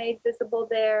being made visible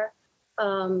there.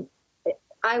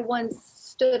 I once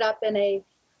stood up in a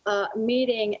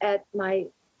meeting at my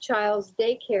child's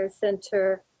daycare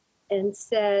center and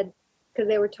said, because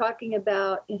they were talking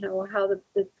about, you know, how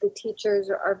the teachers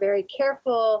are very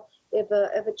careful if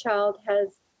a child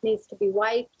needs to be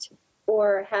wiped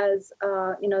or has,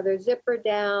 you know, their zipper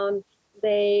down,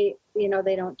 they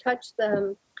don't touch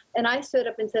them. And I stood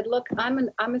up and said, look, I'm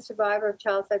a survivor of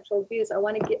child sexual abuse. I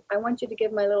want you to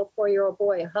give my little 4-year-old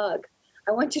boy a hug.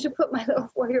 I want you to put my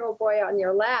little 4-year-old boy on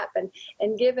your lap and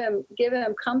give him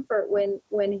comfort when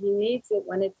he needs it,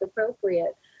 when it's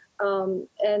appropriate.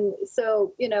 And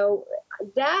so, you know,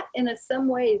 that in some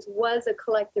ways was a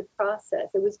collective process.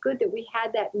 It was good that we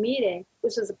had that meeting.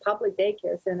 This was a public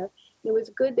daycare center. It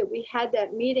was good that we had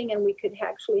that meeting and we could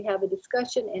actually have a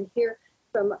discussion and hear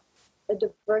from a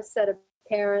diverse set of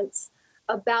parents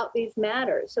about these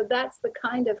matters. So that's the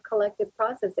kind of collective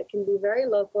process. It can be very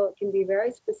local. It can be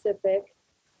very specific.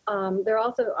 There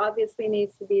also obviously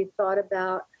needs to be thought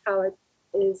about how it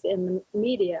is in the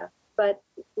media. But,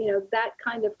 you know, that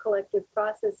kind of collective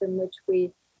process in which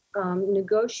we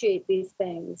negotiate these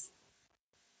things.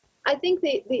 I think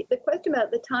the question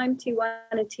about the time T1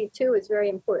 and T2 is very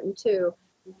important too.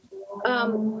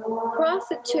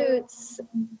 Prostitutes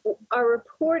are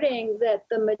reporting that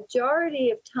the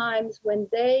majority of times when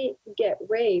they get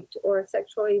raped or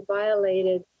sexually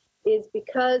violated is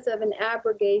because of an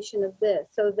abrogation of this.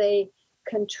 So they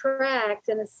contract,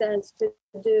 in a sense, to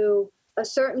do a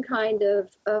certain kind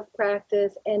of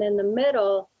practice, and in the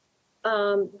middle,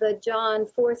 the John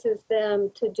forces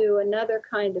them to do another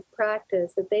kind of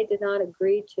practice that they did not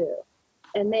agree to.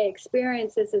 And they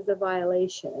experience this as a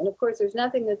violation. And of course, there's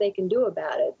nothing that they can do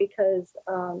about it because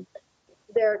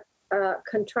they're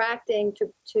contracting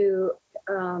to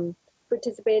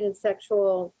participate in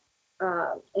sexual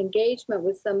engagement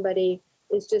with somebody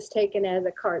is just taken as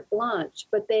a carte blanche.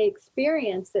 But they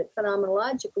experience it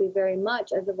phenomenologically very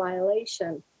much as a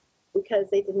violation because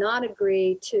they did not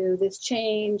agree to this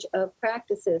change of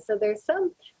practices. So there's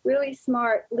some really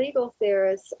smart legal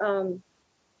theorists,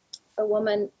 a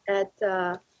woman at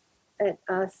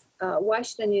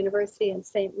Washington University in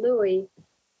St. Louis,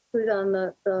 who's on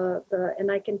the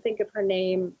and I can think of her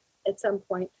name at some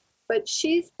point, but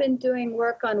she's been doing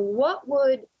work on what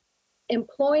would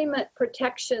employment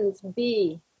protections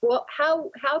be? Well,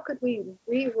 how could we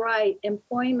rewrite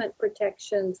employment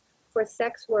protections for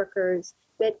sex workers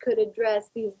that could address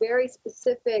these very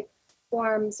specific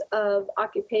forms of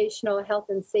occupational health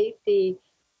and safety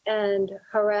and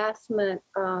harassment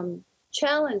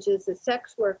challenges that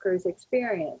sex workers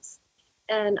experience?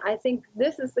 and I think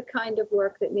this is the kind of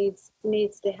work that needs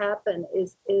to happen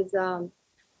is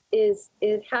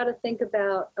how to think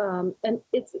about, and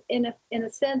it's in a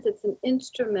sense, it's an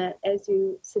instrument, as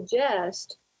you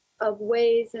suggest, of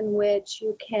ways in which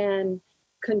you can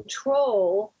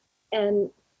control and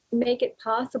make it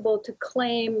possible to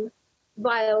claim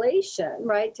violation,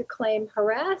 right? To claim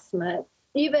harassment,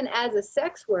 even as a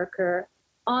sex worker,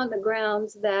 on the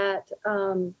grounds that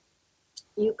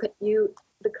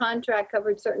the contract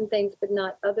covered certain things, but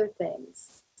not other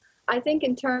things. I think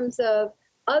in terms of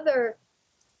other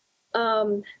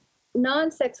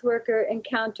non-sex worker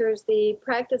encounters, the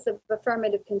practice of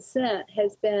affirmative consent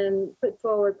has been put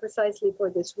forward precisely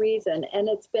for this reason, and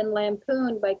it's been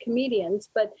lampooned by comedians.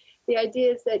 But the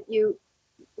idea is that you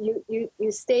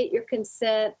state your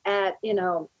consent at,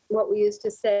 what we used to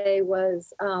say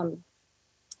was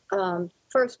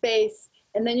first base,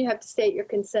 and then you have to state your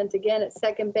consent again at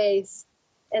second base,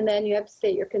 and then you have to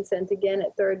state your consent again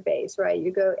at third base, right?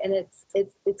 You go, and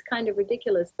it's kind of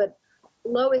ridiculous, but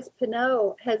Lois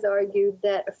Pinot has argued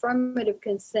that affirmative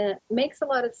consent makes a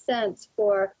lot of sense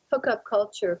for hookup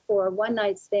culture, for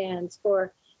one-night stands,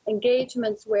 for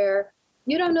engagements where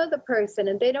you don't know the person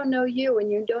and they don't know you,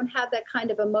 and you don't have that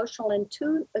kind of emotional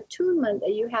attunement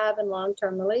that you have in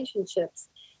long-term relationships.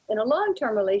 In a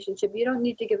long-term relationship, you don't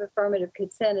need to give affirmative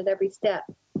consent at every step.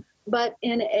 But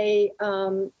in a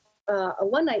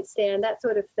one-night stand, that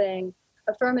sort of thing,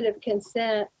 affirmative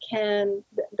consent has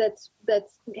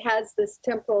this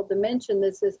temporal dimension,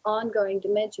 this ongoing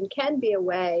dimension, can be a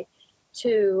way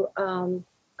to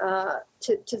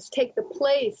take the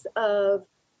place of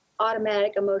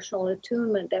automatic emotional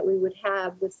attunement that we would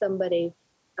have with somebody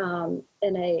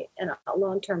in a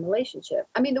long-term relationship.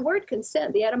 I mean, the word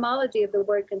consent, the etymology of the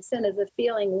word consent is a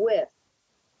feeling with,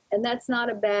 and that's not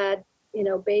a bad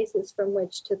basis from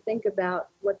which to think about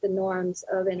what the norms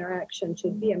of interaction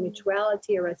should be: a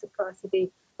mutuality, a reciprocity,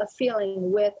 a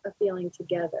feeling with, a feeling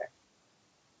together.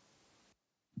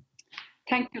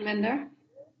 Thank you, Linda.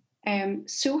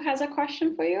 Sue has a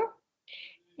question for you.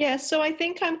 Yeah, so I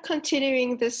think I'm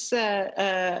continuing this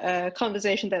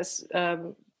conversation that's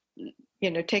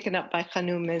taken up by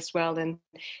Khanum as well in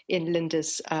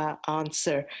Linda's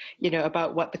answer,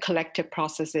 about what the collective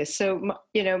process is. So,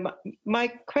 my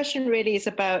question really is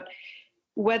about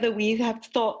whether we have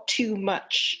thought too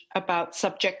much about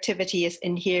subjectivity as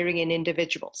inhering in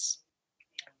individuals,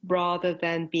 rather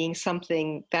than being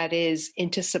something that is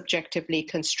intersubjectively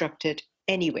constructed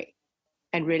anyway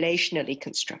and relationally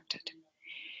constructed.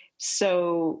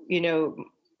 So,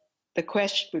 the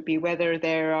question would be whether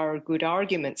there are good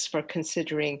arguments for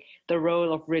considering the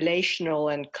role of relational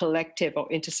and collective or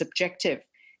intersubjective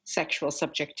sexual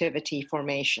subjectivity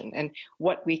formation and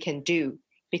what we can do.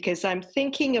 Because I'm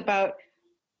thinking about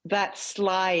that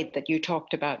slide that you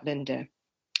talked about, Linda,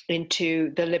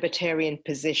 into the libertarian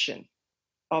position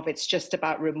of it's just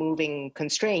about removing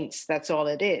constraints. That's all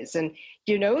it is. And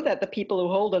you know that the people who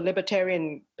hold a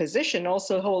libertarian position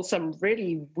also hold some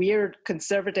really weird,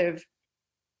 conservative,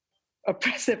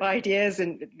 oppressive ideas,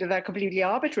 and they're completely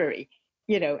arbitrary,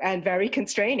 and very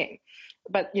constraining.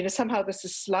 But, somehow there's a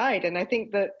slide. And I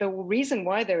think that the reason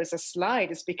why there is a slide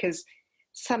is because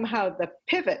somehow the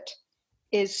pivot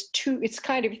is it's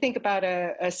kind of, you think about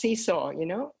a seesaw,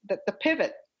 that the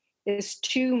pivot is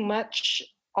too much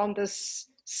on this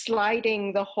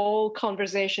sliding the whole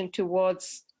conversation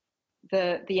towards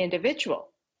the individual.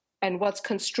 And what's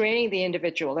constraining the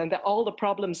individual, and all the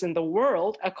problems in the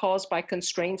world are caused by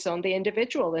constraints on the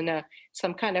individual in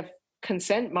some kind of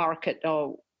consent market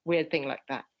or weird thing like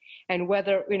that. And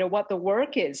whether, what the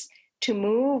work is to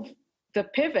move the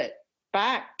pivot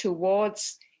back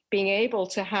towards being able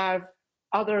to have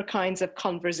other kinds of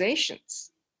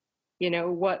conversations,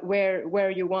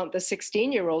 where you want the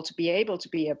 16-year-old to be able to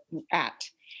be at,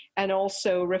 and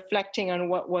also reflecting on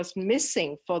what was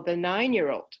missing for the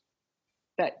 9-year-old.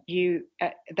 That you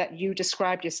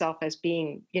described yourself as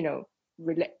being,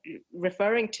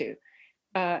 referring to,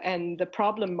 and the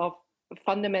problem I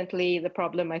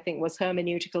think, was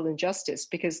hermeneutical injustice,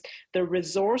 because the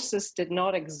resources did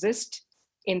not exist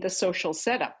in the social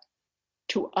setup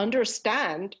to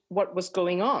understand what was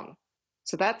going on.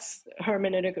 So that's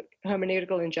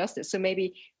hermeneutical injustice. So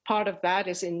maybe part of that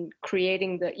is in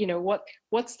creating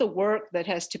what's the work that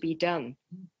has to be done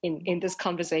in this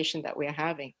conversation that we're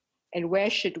having. And where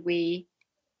should we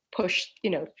push,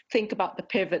 think about the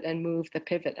pivot and move the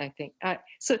pivot, I think.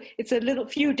 So it's a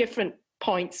few different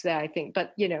points there, I think.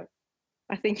 But,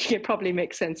 I think you can probably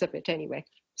make sense of it anyway.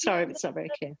 Sorry if it's not very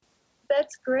clear.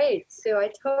 that's great, Sue.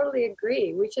 I totally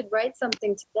agree. We should write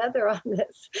something together on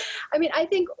this. I mean, I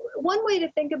think one way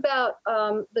to think about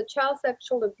the child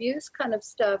sexual abuse kind of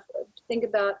stuff, think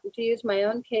about, to use my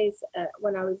own case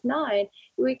when I was 9,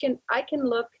 I can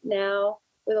look now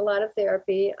with a lot of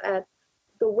therapy at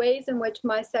the ways in which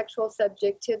my sexual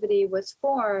subjectivity was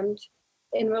formed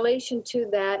in relation to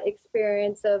that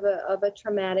experience of a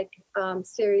traumatic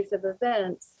series of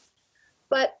events.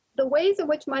 But the ways in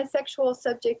which my sexual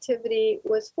subjectivity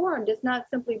was formed is not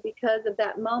simply because of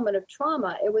that moment of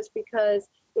trauma. It was because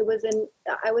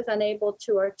I was unable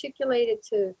to articulate it,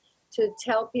 to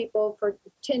tell people for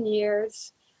 10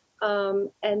 years.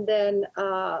 And then,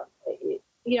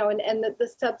 and the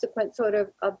subsequent sort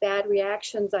of bad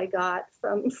reactions I got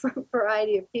from a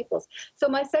variety of peoples. So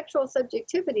my sexual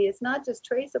subjectivity is not just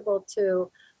traceable to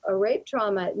a rape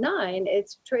trauma at 9,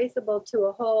 it's traceable to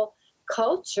a whole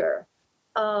culture,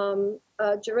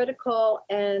 juridical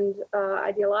and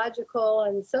ideological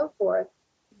and so forth,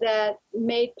 that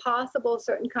made possible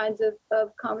certain kinds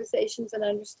of conversations and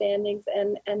understandings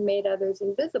and made others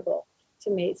invisible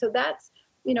to me. So that's,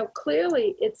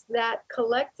 clearly it's that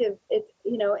collective,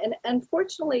 and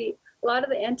unfortunately, a lot of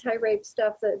the anti-rape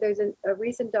stuff, there's a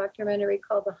recent documentary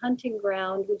called The Hunting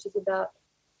Ground, which is about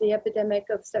the epidemic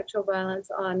of sexual violence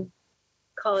on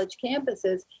college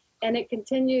campuses. And it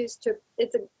continues to,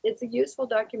 it's a useful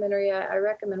documentary. I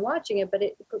recommend watching it, but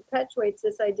it perpetuates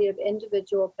this idea of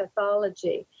individual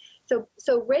pathology. So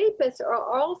rapists are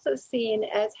also seen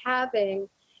as having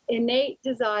innate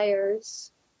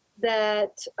desires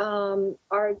that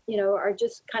are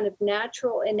just kind of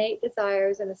natural innate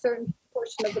desires in a certain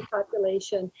portion of the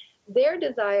population. Their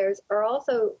desires are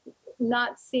also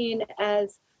not seen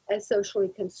as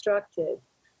socially constructed.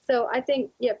 So I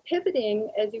think, pivoting,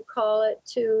 as you call it,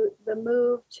 to the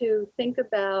move to think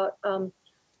about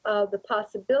the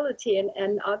possibility,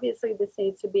 and obviously this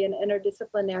needs to be an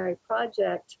interdisciplinary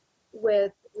project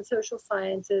with the social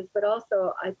sciences, but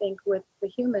also I think with the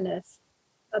humanists,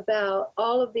 about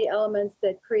all of the elements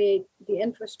that create the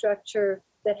infrastructure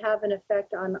that have an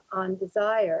effect on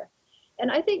desire.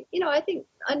 And I think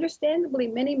understandably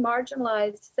many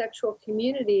marginalized sexual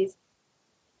communities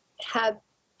have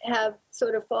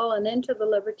sort of fallen into the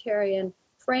libertarian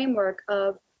framework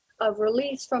of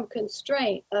release from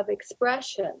constraint, of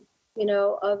expression,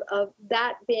 of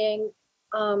that being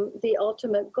the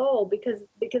ultimate goal, because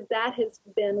that has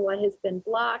been what has been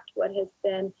blocked, what has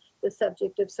been the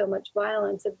subject of so much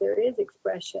violence, if there is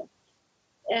expression.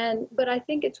 But I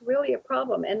think it's really a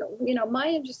problem. And, my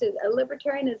interest is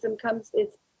libertarianism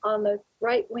it's on the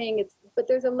right wing, but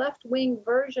there's a left wing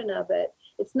version of it.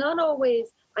 It's not always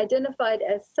identified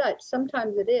as such.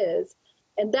 Sometimes it is.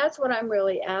 And that's what I'm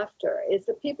really after, is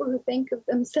the people who think of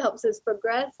themselves as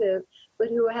progressive, but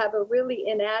who have a really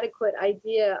inadequate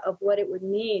idea of what it would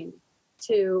mean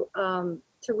to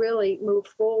really move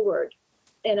forward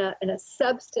in a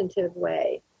substantive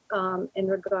way in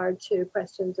regard to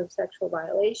questions of sexual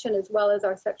violation, as well as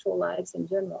our sexual lives in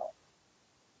general.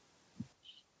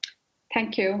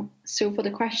 Thank you, Sue, for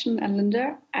the question, and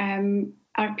Linda.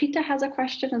 Arpita has a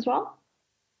question as well.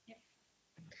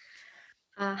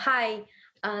 Hi,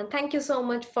 thank you so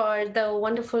much for the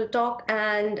wonderful talk.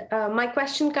 And my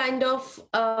question kind of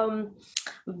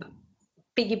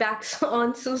piggybacks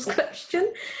on Sue's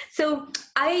question. So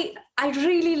I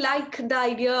really like the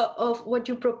idea of what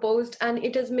you proposed, and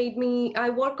it has made me, I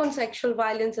work on sexual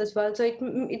violence as well, so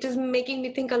it is making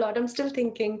me think a lot. I'm still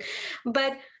thinking.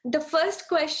 But the first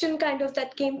question kind of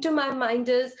that came to my mind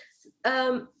is,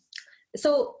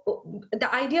 so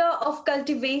the idea of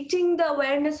cultivating the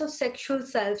awareness of sexual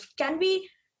self, can we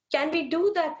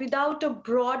do that without a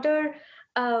broader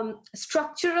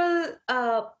structural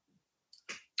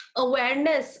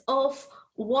awareness of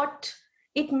what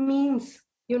it means?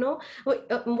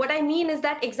 What I mean is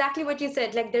that exactly what you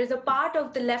said, like there's a part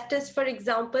of the leftists, for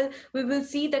example, we will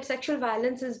see that sexual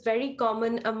violence is very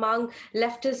common among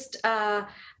leftist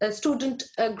student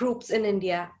groups in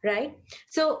India, right?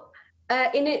 So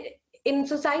in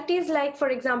societies like, for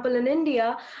example, in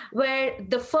India, where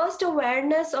the first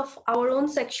awareness of our own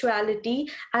sexuality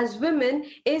as women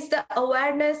is the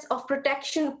awareness of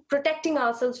protecting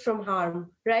ourselves from harm,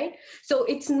 right? So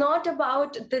it's not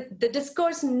about, the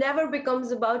discourse never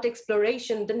becomes about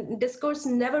exploration. The discourse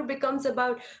never becomes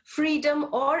about freedom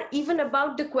or even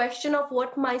about the question of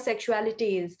what my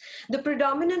sexuality is. The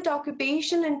predominant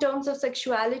occupation in terms of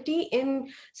sexuality in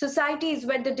societies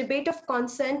where the debate of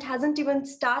consent hasn't even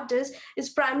started is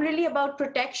primarily about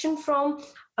protection from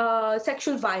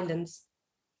sexual violence.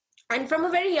 and from a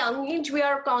very young age, we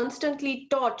are constantly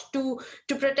taught to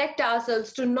protect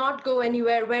ourselves, to not go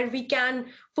anywhere where we can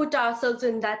put ourselves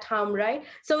in that harm, right?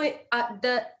 So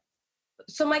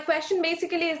my question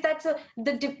basically is that, so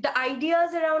the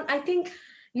ideas around, I think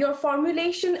your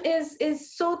formulation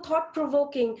is so thought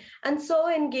provoking and so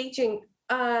engaging.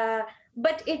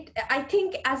 But I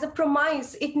think as a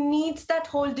premise, it needs that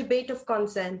whole debate of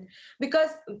consent, because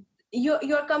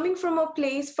you're coming from a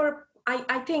place for,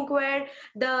 I think, where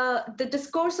the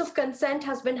discourse of consent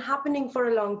has been happening for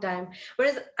a long time.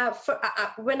 Whereas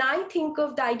when I think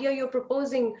of the idea you're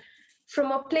proposing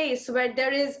from a place where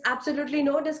there is absolutely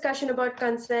no discussion about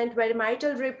consent, where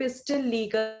marital rape is still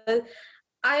legal,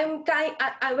 I'm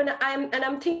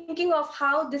thinking of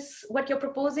how this, what you're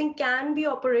proposing, can be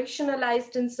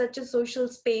operationalized in such a social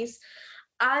space.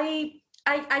 I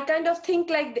kind of think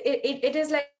like it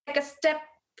is like a step.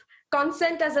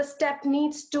 Consent as a step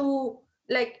needs to,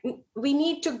 like, we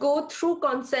need to go through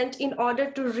consent in order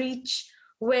to reach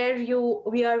where you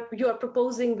are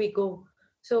proposing we go.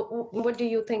 So what do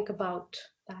you think about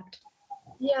that?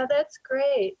 Yeah, that's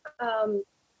great.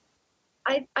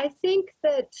 I think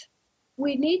that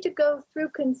we need to go through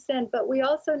consent, but we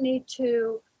also need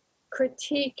to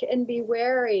critique and be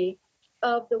wary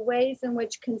of the ways in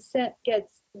which consent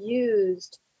gets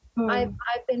used. I've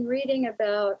been reading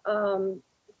about,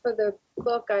 for the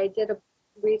book, I did a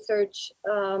research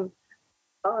on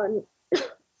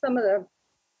some of the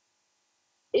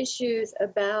issues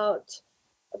about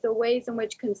the ways in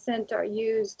which consent are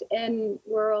used in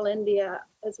rural India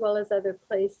as well as other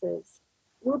places.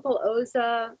 Rupal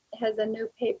Oza has a new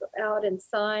paper out in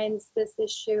Science this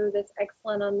issue that's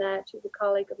excellent on that. She's a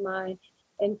colleague of mine.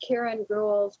 And Karen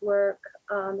Gruel's work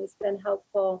has been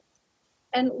helpful.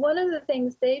 And one of the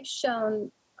things they've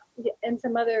shown, and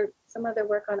some other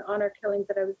work on honor killings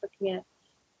that I was looking at,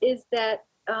 is that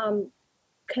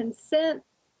consent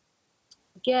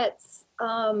gets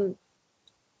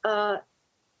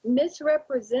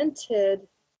misrepresented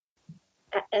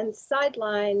and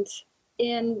sidelined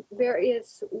in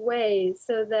various ways,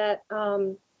 so that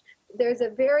there's a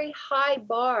very high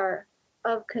bar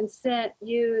of consent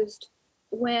used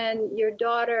when your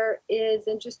daughter is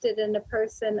interested in a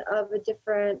person of a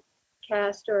different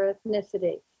caste or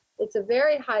ethnicity. It's a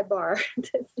very high bar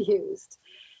that's used.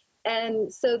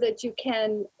 And so that you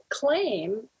can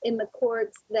claim in the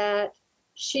courts that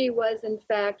she was in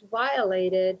fact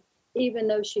violated, even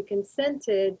though she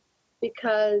consented,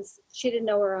 because she didn't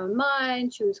know her own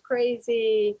mind, she was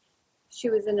crazy,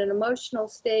 she was in an emotional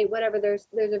state, whatever. There's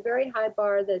a very high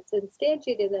bar that's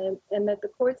instantiated and that the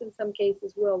courts in some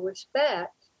cases will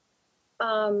respect.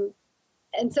 And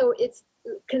so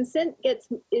consent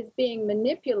is being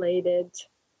manipulated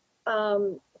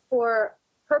for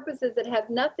purposes that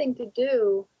have nothing to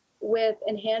do with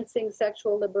enhancing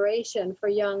sexual liberation for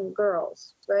young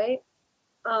girls, right?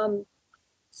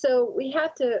 So we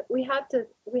have to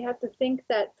think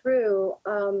that through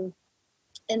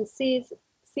and see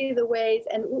the ways.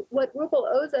 And what Rupal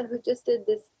Oza, who just did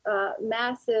this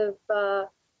massive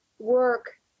work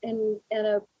in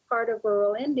a part of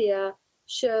rural India,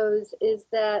 shows is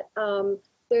that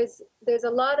there's a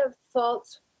lot of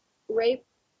false rape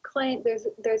claim. There's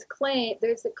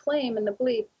a claim and the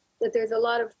belief that there's a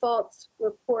lot of false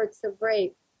reports of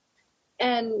rape.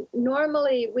 And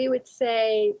normally we would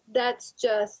say that's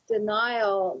just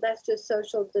denial, that's just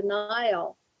social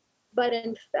denial. But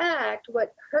in fact,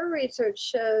 what her research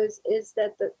shows is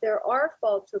that there are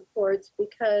false reports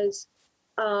because,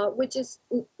 which is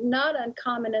not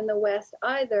uncommon in the West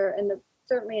either, and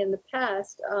certainly in the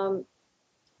past,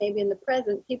 maybe in the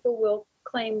present, people will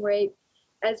claim rape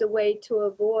as a way to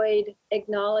avoid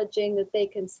acknowledging that they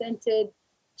consented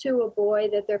to a boy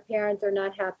that their parents are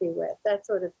not happy with, that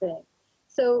sort of thing.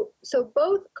 So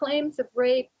both claims of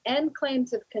rape and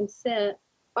claims of consent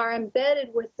are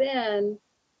embedded within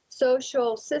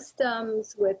social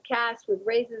systems, with caste, with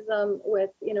racism, with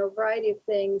a variety of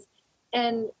things,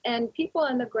 and people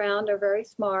on the ground are very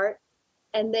smart,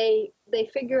 and they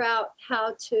figure out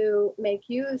how to make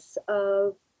use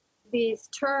of these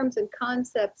terms and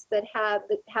concepts that have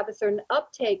a certain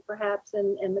uptake, perhaps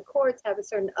in the courts, have a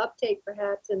certain uptake,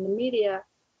 perhaps in the media,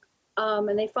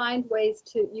 and they find ways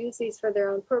to use these for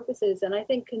their own purposes. And I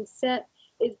think consent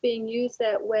is being used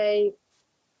that way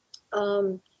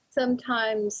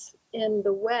sometimes in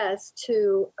the West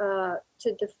to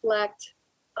deflect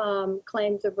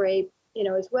claims of rape,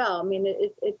 as well. I mean,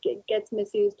 it gets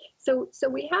misused. So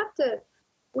we have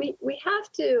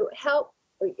to help,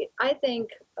 I think,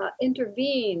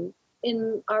 intervene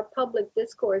in our public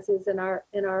discourses in our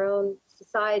own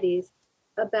societies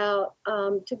about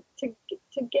to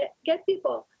get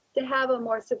people to have a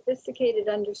more sophisticated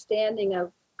understanding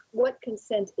of what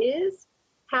consent is,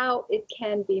 how it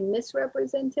can be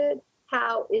misrepresented,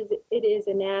 how it is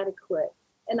inadequate.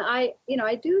 And I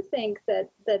do think that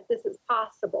this is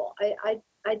possible.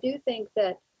 I do think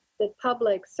that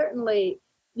public, certainly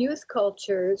youth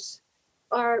cultures,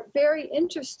 are very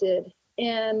interested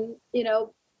in,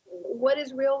 what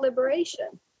is real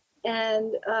liberation,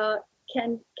 and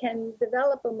can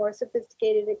develop a more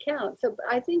sophisticated account. So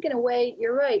I think in a way,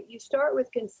 you're right. You start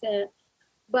with consent,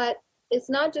 but it's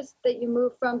not just that you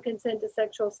move from consent to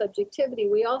sexual subjectivity.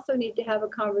 We also need to have a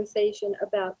conversation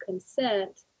about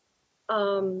consent,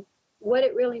 what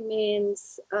it really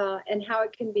means, and how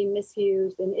it can be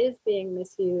misused and is being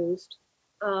misused.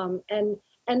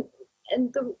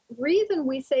 And the reason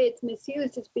we say it's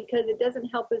misused is because it doesn't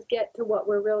help us get to what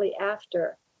we're really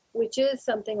after, which is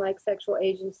something like sexual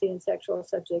agency and sexual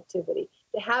subjectivity,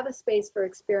 to have a space for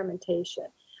experimentation.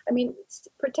 I mean,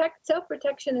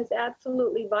 self-protection is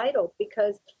absolutely vital,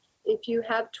 because if you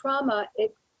have trauma,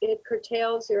 it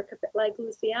curtails your, like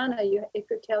Luciana, it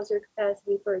curtails your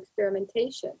capacity for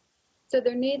experimentation. So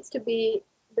there needs to be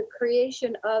the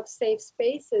creation of safe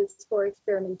spaces for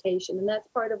experimentation. And that's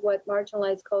part of what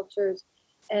marginalized cultures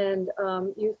and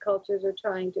youth cultures are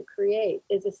trying to create,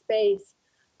 is a space.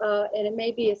 And it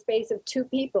may be a space of two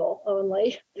people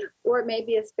only, or it may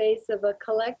be a space of a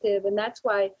collective. And that's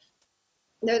why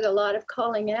there's a lot of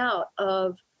calling out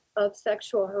of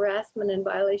sexual harassment and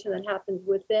violation that happens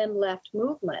within left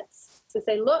movements, to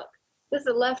say, look, this is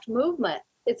a left movement.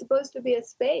 It's supposed to be a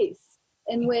space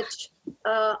in which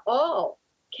all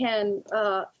can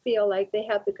feel like they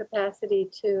have the capacity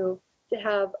to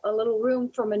have a little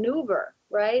room for maneuver,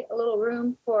 right? A little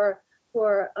room for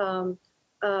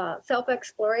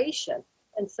self-exploration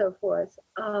and so forth.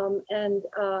 And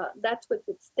that's what's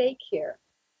at stake here.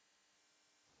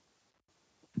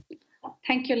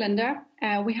 Thank you, Linda.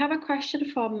 We have a question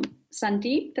from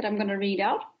Sandeep that I'm going to read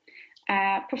out.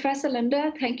 Professor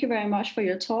Linda, thank you very much for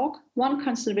your talk. One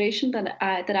consideration that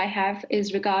I have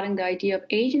is regarding the idea of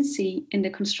agency in the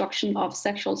construction of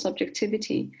sexual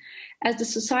subjectivity. As the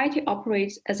society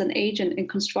operates as an agent in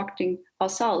constructing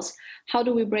ourselves, how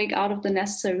do we break out of the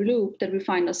necessary loop that we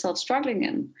find ourselves struggling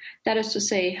in? That is to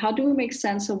say, how do we make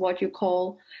sense of what you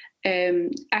call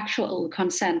actual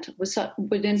consent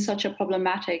within such a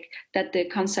problematic that the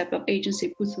concept of agency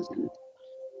puts us in?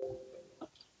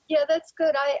 Yeah, that's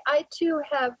good. I too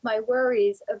have my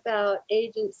worries about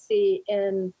agency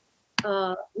in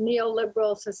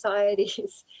neoliberal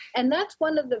societies. And that's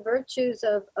one of the virtues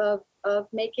of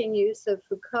making use of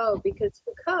Foucault, because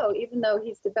Foucault, even though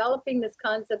he's developing this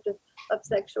concept of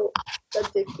sexual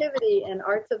subjectivity and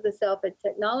arts of the self and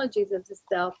technologies of the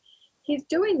self, he's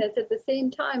doing this at the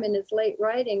same time in his late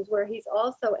writings, where he's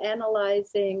also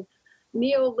analyzing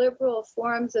neoliberal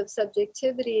forms of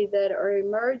subjectivity that are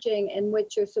emerging, in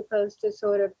which you're supposed to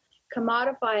sort of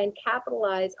commodify and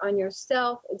capitalize on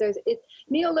yourself.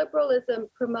 Neoliberalism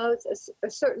promotes a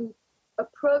certain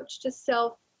approach to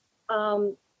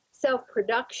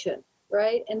self-production,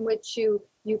 right? In which you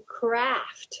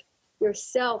craft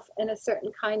yourself in a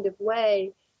certain kind of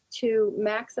way to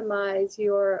maximize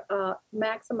your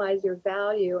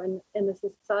value in the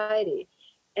society.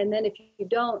 And then if you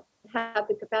don't have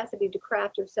the capacity to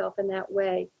craft yourself in that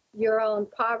way, your own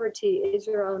poverty is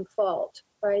your own fault,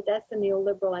 right? That's the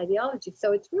neoliberal ideology.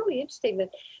 So it's really interesting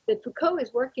that Foucault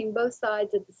is working both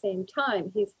sides at the same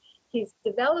time. He's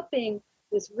developing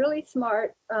this really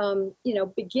smart,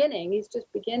 beginning. He's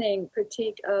just beginning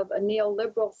critique of a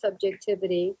neoliberal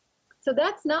subjectivity. So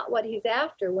that's not what he's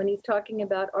after when he's talking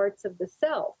about arts of the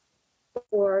self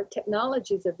or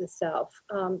technologies of the self.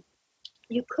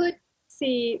 You could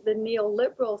see the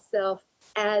neoliberal self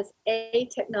as a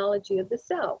technology of the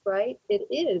self, right? It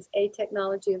is a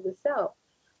technology of the self,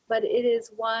 but it is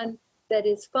one that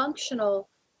is functional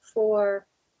for,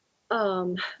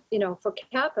 for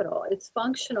capital. It's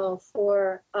functional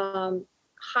for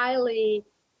highly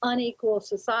unequal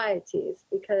societies,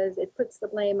 because it puts the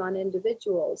blame on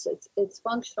individuals. It's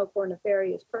functional for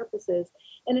nefarious purposes,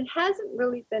 and it hasn't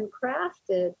really been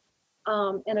crafted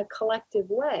in a collective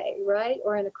way, right?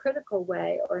 Or in a critical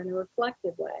way, or in a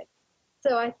reflective way.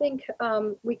 So I think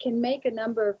we can make a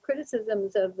number of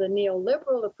criticisms of the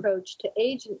neoliberal approach to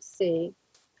agency,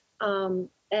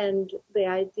 and the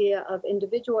idea of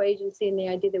individual agency, and the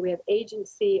idea that we have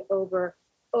agency over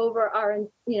our,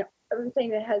 everything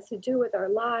that has to do with our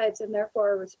lives, and therefore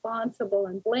are responsible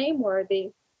and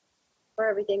blameworthy for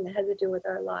everything that has to do with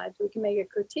our lives. We can make a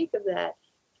critique of that,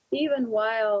 even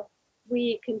while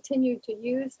we continue to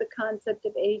use the concept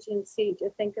of agency to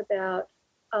think about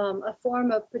a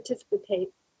form of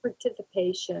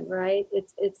participation, right?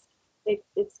 It's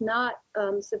not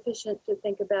sufficient to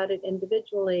think about it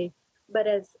individually, but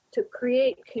as to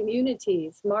create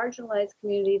communities, marginalized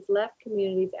communities, left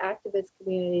communities, activist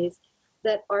communities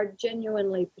that are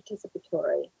genuinely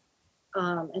participatory.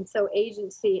 And so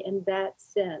agency in that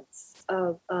sense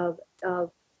of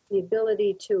the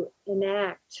ability to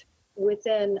enact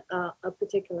within a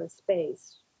particular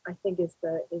space, I think is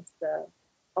the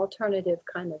alternative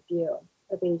kind of view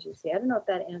of agency. I don't know if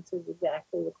that answers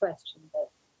exactly the question, but.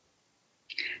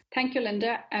 Thank you,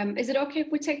 Linda. Is it okay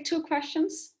if we take 2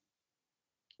 questions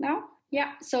now?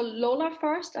 Yeah, so Lola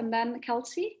first and then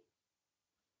Kelsey.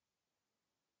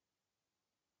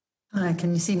 Hi,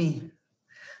 can you see me?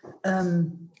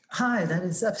 Hi, that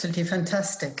is absolutely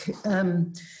fantastic.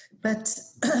 But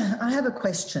I have a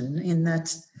question in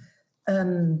that,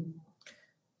 I'll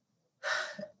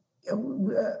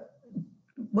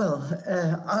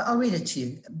read it to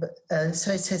you.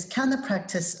 So it says, can the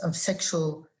practice of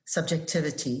sexual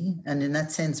subjectivity, and in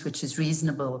that sense, which is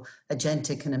reasonable,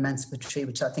 agentic, and emancipatory,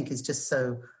 which I think is just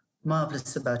so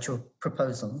marvelous about your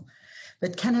proposal,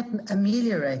 but can it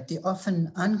ameliorate the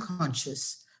often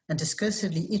unconscious and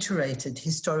discursively iterated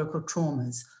historical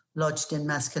traumas lodged in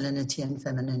masculinity and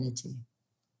femininity?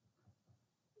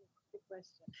 Good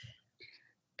question.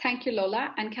 Thank you,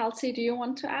 Lola. And Kelsey, do you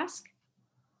want to ask?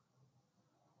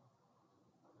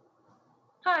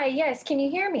 Hi, yes, can you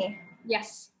hear me?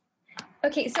 Yes.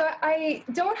 Okay, so I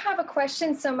don't have a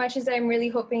question so much as I'm really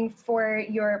hoping for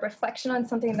your reflection on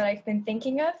something that I've been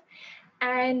thinking of.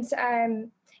 And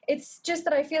it's just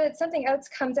that I feel that something else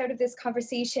comes out of this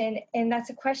conversation, and that's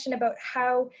a question about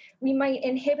how we might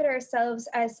inhibit ourselves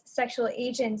as sexual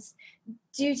agents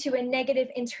due to a negative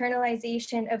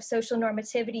internalization of social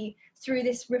normativity through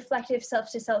this reflective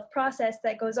self-to-self process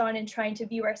that goes on in trying to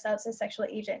view ourselves as sexual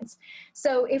agents.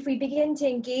 So if we begin to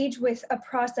engage with a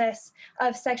process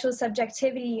of sexual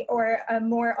subjectivity or a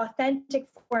more authentic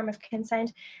form of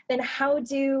consent, then how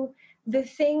do the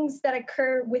things that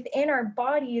occur within our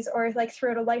bodies or like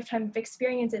throughout a lifetime of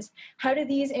experiences, how do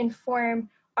these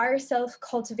inform our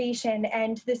self-cultivation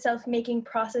and the self-making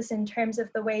process in terms of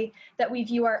the way that we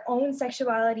view our own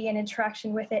sexuality and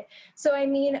interaction with it? So I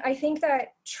mean, I think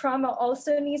that trauma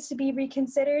also needs to be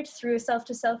reconsidered through a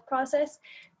self-to-self process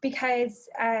because,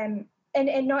 and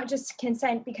not just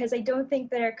consent, because I don't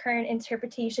think that our current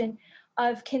interpretation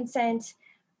of consent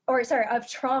of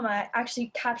trauma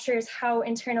actually captures how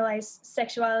internalized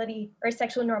sexuality or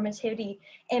sexual normativity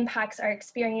impacts our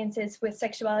experiences with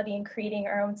sexuality and creating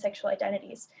our own sexual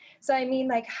identities. So I mean,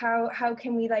 like, how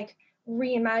can we like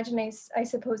reimagine, I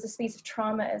suppose, the space of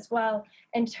trauma as well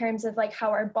in terms of like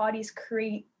how our bodies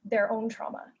create their own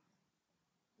trauma?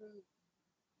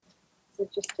 It's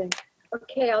interesting.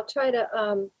 Okay, I'll try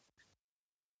to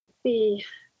be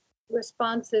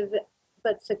responsive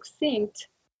but succinct.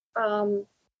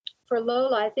 For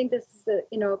Lola, I think this is a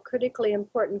critically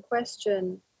important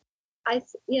question.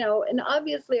 And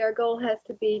obviously our goal has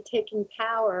to be taking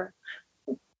power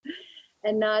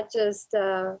and not just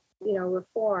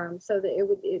reform. So that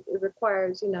it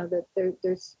requires that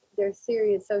there's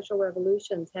serious social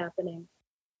revolutions happening.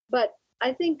 But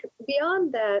I think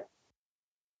beyond that,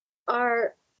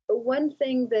 one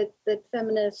thing that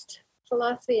feminist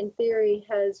philosophy and theory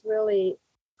has really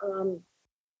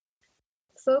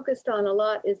focused on a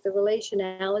lot is the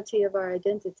relationality of our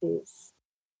identities.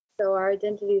 So our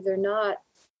identities are not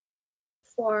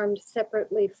formed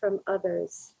separately from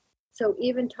others. So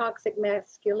even toxic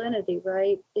masculinity,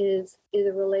 right, is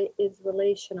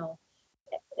relational.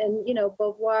 And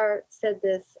Beauvoir said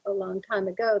this a long time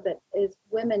ago, that as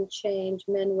women change,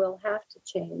 men will have to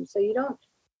change. So you don't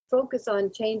focus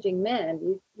on changing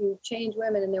men. You change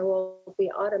women, and there will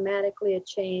be automatically a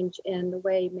change in the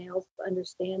way males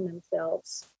understand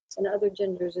themselves, and other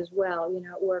genders as well. It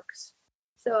works.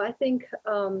 So I think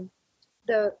the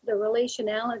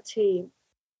relationality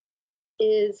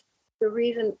is the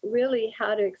reason, really,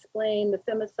 how to explain the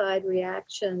femicide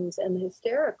reactions and the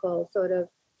hysterical sort of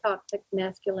toxic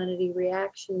masculinity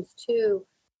reactions to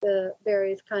the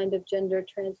various kind of gender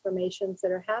transformations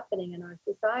that are happening in our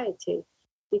society.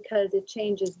 Because it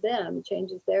changes them,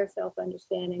 changes their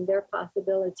self-understanding, their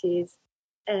possibilities,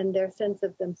 and their sense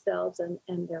of themselves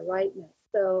and their rightness.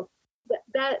 So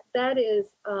that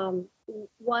is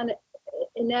one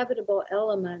inevitable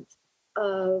element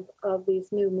of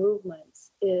these new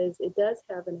movements. Is it does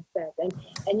have an effect,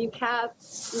 and you have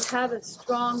a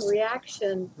strong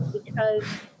reaction because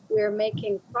we're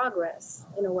making progress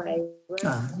in a way,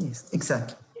 right? Yes,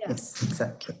 exactly. Yeah. Yes,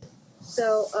 exactly.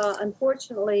 So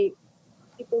unfortunately,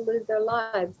 people lose their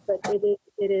lives, but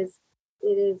it is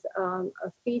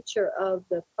a feature of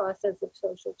the process of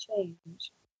social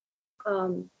change.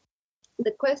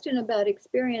 The question about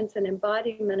experience and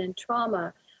embodiment and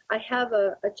trauma, I have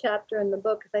a chapter in the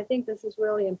book because I think this is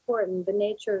really important. The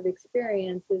nature of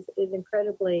experience is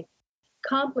incredibly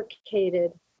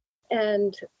complicated,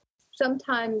 and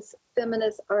sometimes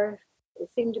feminists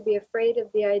seem to be afraid of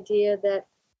the idea that,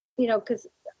 because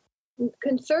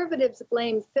conservatives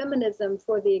blame feminism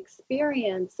for the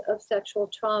experience of sexual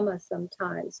trauma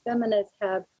sometimes. Feminists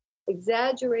have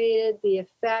exaggerated the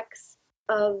effects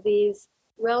of these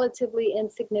relatively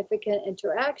insignificant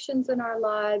interactions in our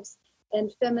lives,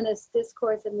 and feminist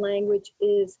discourse and language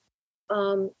is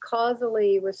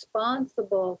causally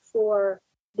responsible for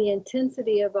the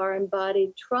intensity of our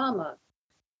embodied trauma.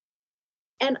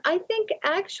 And I think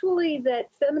actually that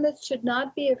feminists should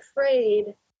not be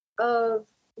afraid of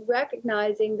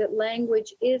recognizing that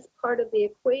language is part of the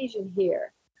equation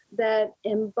here, that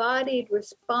embodied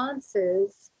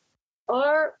responses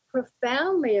are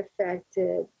profoundly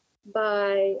affected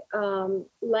by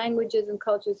languages and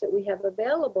cultures that we have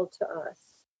available to us.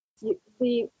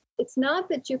 It's not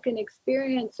that you can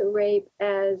experience a rape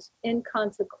as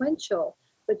inconsequential,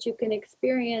 but you can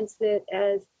experience it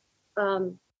as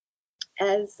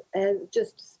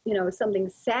just, something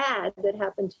sad that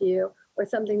happened to you, or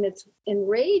something that's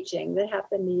enraging that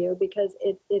happened to you, because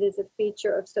it is a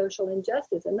feature of social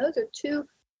injustice. And those are two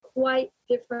quite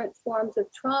different forms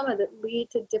of trauma that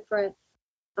lead to different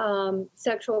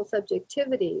sexual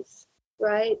subjectivities,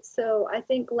 right? So I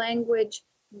think language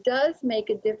does make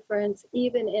a difference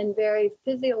even in very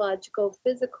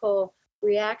physical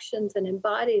reactions and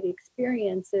embodied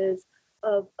experiences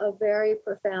of very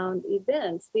profound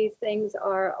events. These things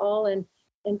are all in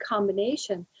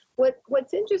combination.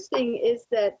 What's interesting is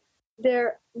that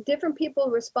different people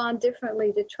respond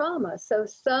differently to trauma. So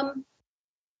some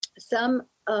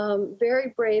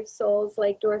very brave souls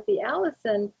like Dorothy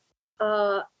Allison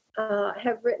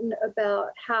have written about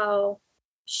how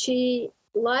she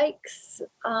likes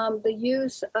the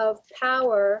use of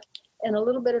power and a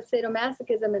little bit of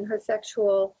sadomasochism in her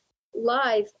sexual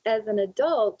life as an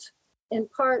adult, in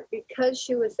part because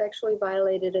she was sexually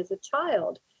violated as a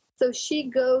child. So she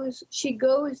goes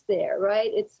there, right?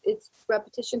 It's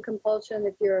repetition compulsion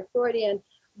if you're a Freudian,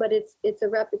 but it's a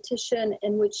repetition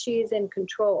in which she's in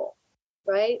control,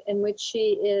 right? In which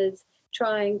she is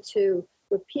trying to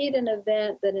repeat an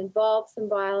event that involves some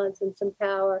violence and some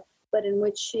power, but in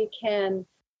which she can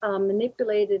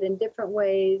manipulate it in different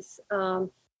ways,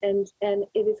 and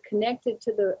it is connected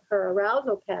to her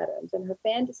arousal patterns and her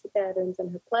fantasy patterns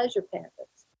and her pleasure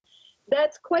patterns.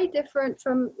 That's quite different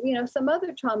from some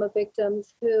other trauma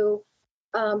victims who,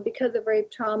 because of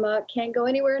rape trauma, can't go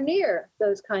anywhere near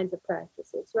those kinds of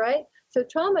practices, right? So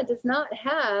trauma does not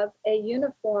have a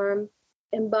uniform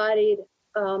embodied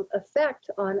effect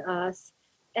on us,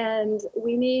 and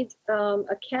we need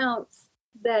accounts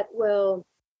that will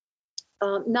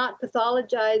not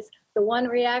pathologize the one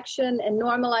reaction and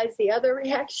normalize the other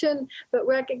reaction, but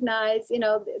recognize,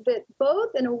 that both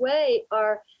in a way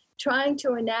are trying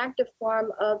to enact a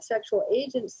form of sexual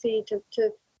agency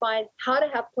to find how to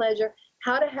have pleasure,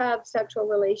 how to have sexual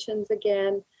relations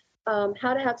again,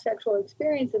 how to have sexual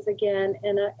experiences again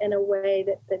in a way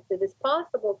that is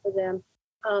possible for them,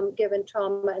 given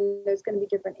trauma, and there's going to be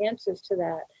different answers to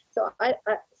that. So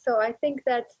I think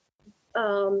that's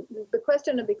the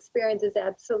question of experience is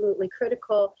absolutely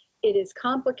critical. It is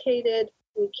complicated.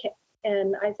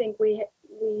 And I think we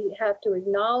have to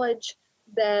acknowledge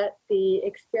that the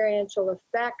experiential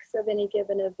effects of any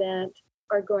given event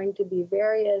are going to be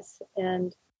various,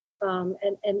 and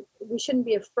we shouldn't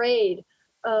be afraid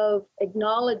of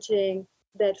acknowledging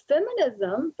that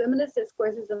feminist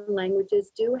discourses and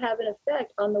languages do have an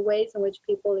effect on the ways in which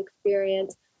people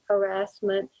experience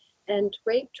harassment and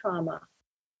rape trauma.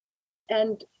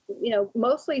 And,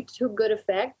 mostly to good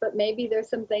effect, but maybe there's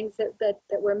some things that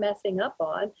we're messing up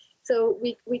on. So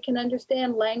we can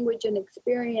understand language and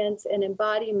experience and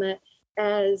embodiment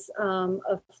as a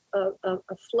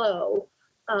flow,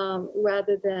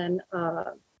 rather than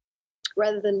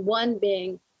one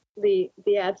being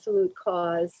the absolute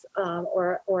cause,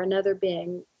 or another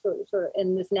being sort of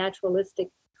in this naturalistic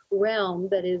realm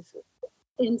that is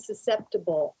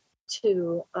insusceptible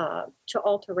to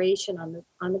alteration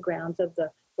on the grounds of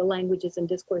the languages and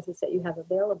discourses that you have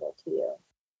available to you.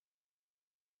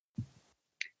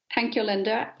 Thank you,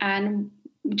 Linda. And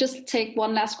just take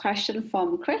one last question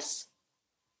from Chris.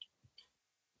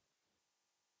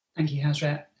 Thank you,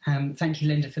 Hazrat. Thank you,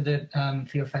 Linda,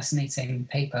 for your fascinating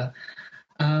paper.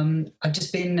 I've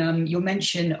just been, your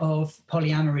mention of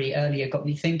polyamory earlier got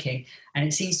me thinking, and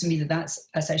it seems to me that that's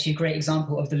actually a great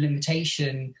example of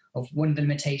one of the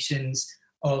limitations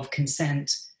of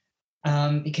consent,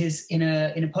 because in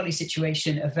a poly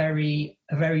situation, a very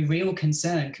real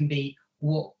concern can be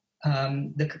what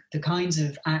the kinds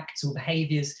of acts or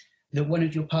behaviours that one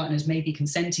of your partners may be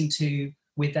consenting to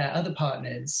with their other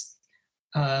partners,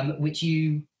 which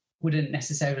you wouldn't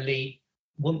necessarily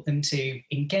want them to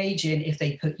engage in if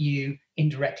they put you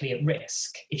indirectly at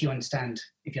risk, if you understand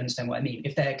what I mean,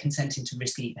 if they're consenting to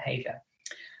risky behaviour.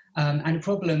 And a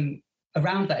problem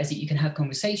around that is that you can have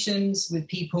conversations with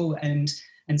people and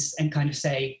kind of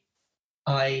say,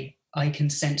 I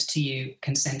consent to you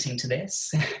consenting to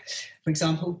this, for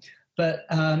example. But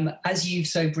as you've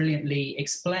so brilliantly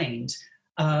explained,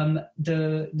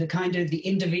 the kind of the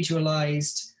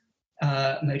individualized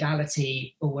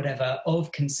modality or whatever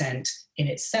of consent in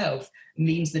itself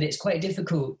means that it's quite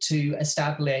difficult to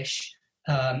establish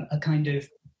a kind of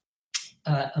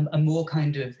a more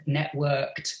kind of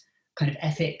networked kind of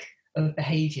ethic of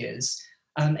behaviors,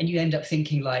 and you end up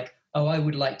thinking like, oh, I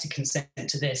would like to consent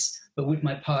to this, but would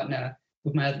one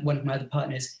of my other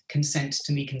partners consent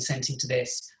to me consenting to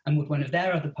this, and would one of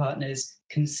their other partners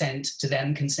consent to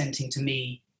them consenting to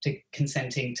me to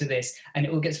consenting to this, and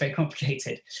it all gets very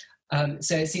complicated.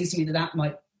 So it seems to me that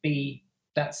might be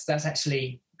that's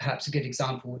actually perhaps a good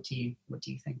example. What do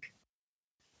you think?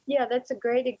 Yeah, that's a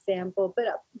great example,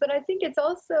 but I think it's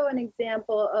also an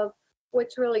example of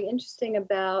what's really interesting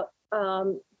about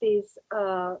these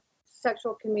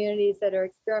sexual communities that are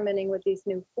experimenting with these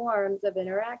new forms of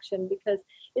interaction, because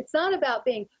it's not about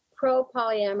being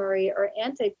pro-polyamory or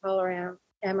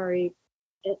anti-polyamory,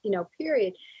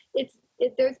 period.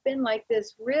 There's been like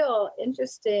this real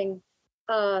interesting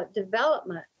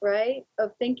development, right,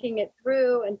 of thinking it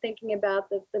through and thinking about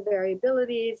the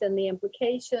variabilities and the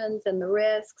implications and the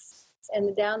risks and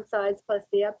the downsides plus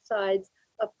the upsides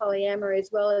of polyamory, as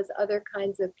well as other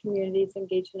kinds of communities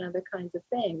engaged in other kinds of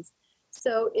things.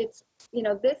 So it's,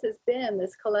 this has been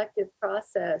this collective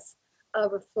process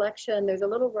of reflection. There's a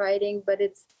little writing, but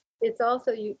it's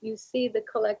also, you see the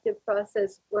collective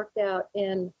process worked out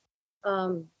in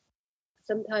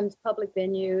sometimes public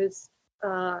venues,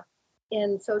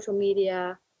 in social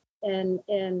media, and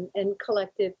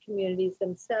collective communities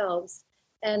themselves.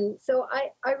 And so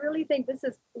I really think this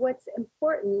is what's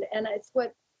important, and it's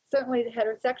what certainly the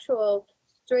heterosexual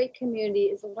straight community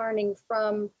is learning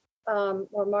from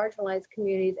more marginalized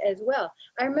communities as well.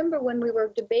 I remember when we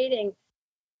were debating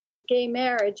gay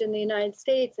marriage in the United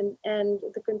States, and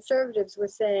the conservatives were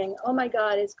saying, oh my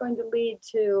God, it's going to lead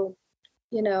to,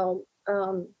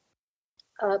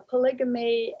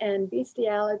 polygamy and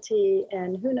bestiality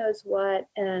and who knows what.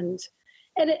 And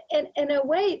in a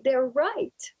way, they're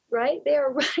right? They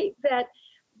are right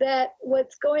that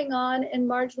what's going on in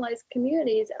marginalized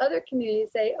communities, other communities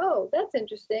say, oh, that's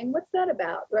interesting. What's that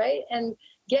about, right? And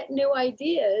get new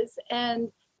ideas,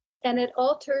 and it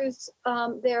alters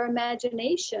their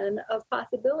imagination of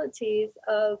possibilities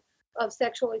of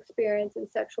sexual experience and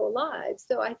sexual lives.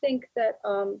 So I think that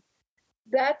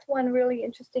that's one really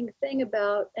interesting thing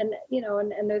about, and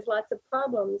there's lots of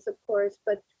problems, of course,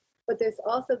 but there's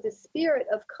also the spirit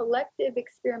of collective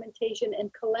experimentation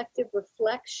and collective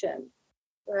reflection,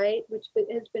 right, which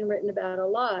has been written about a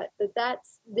lot,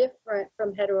 that's different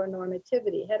from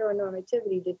heteronormativity.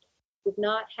 Heteronormativity did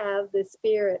not have the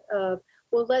spirit of,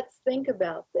 well, let's think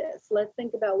about this. Let's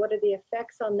think about what are the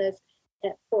effects on this,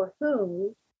 for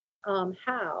whom,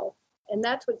 how, and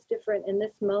that's what's different in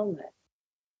this moment.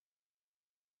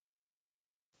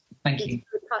 Thank you.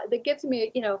 That gives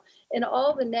me, in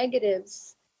all the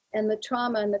negatives and the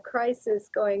trauma and the crisis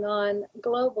going on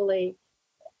globally,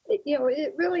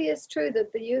 it really is true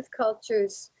that the youth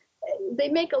cultures, they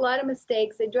make a lot of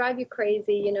mistakes. They drive you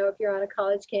crazy, if you're on a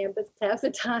college campus half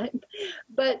the time.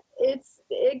 But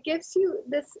it gives you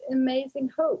this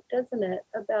amazing hope, doesn't it,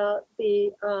 about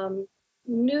the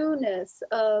newness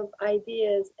of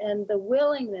ideas and the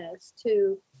willingness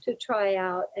to try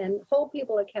out and hold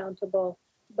people accountable,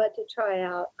 but to try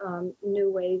out new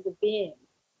ways of being.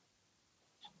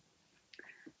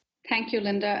 Thank you,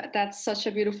 Linda. That's such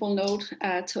a beautiful note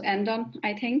to end on,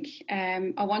 I think.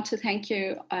 I want to thank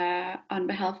you on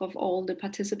behalf of all the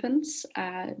participants.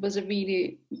 It was a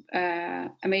really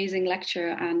amazing lecture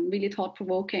and really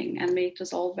thought-provoking, and made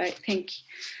us all think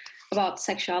about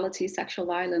sexuality, sexual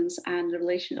violence, and the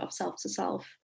relation of self to self.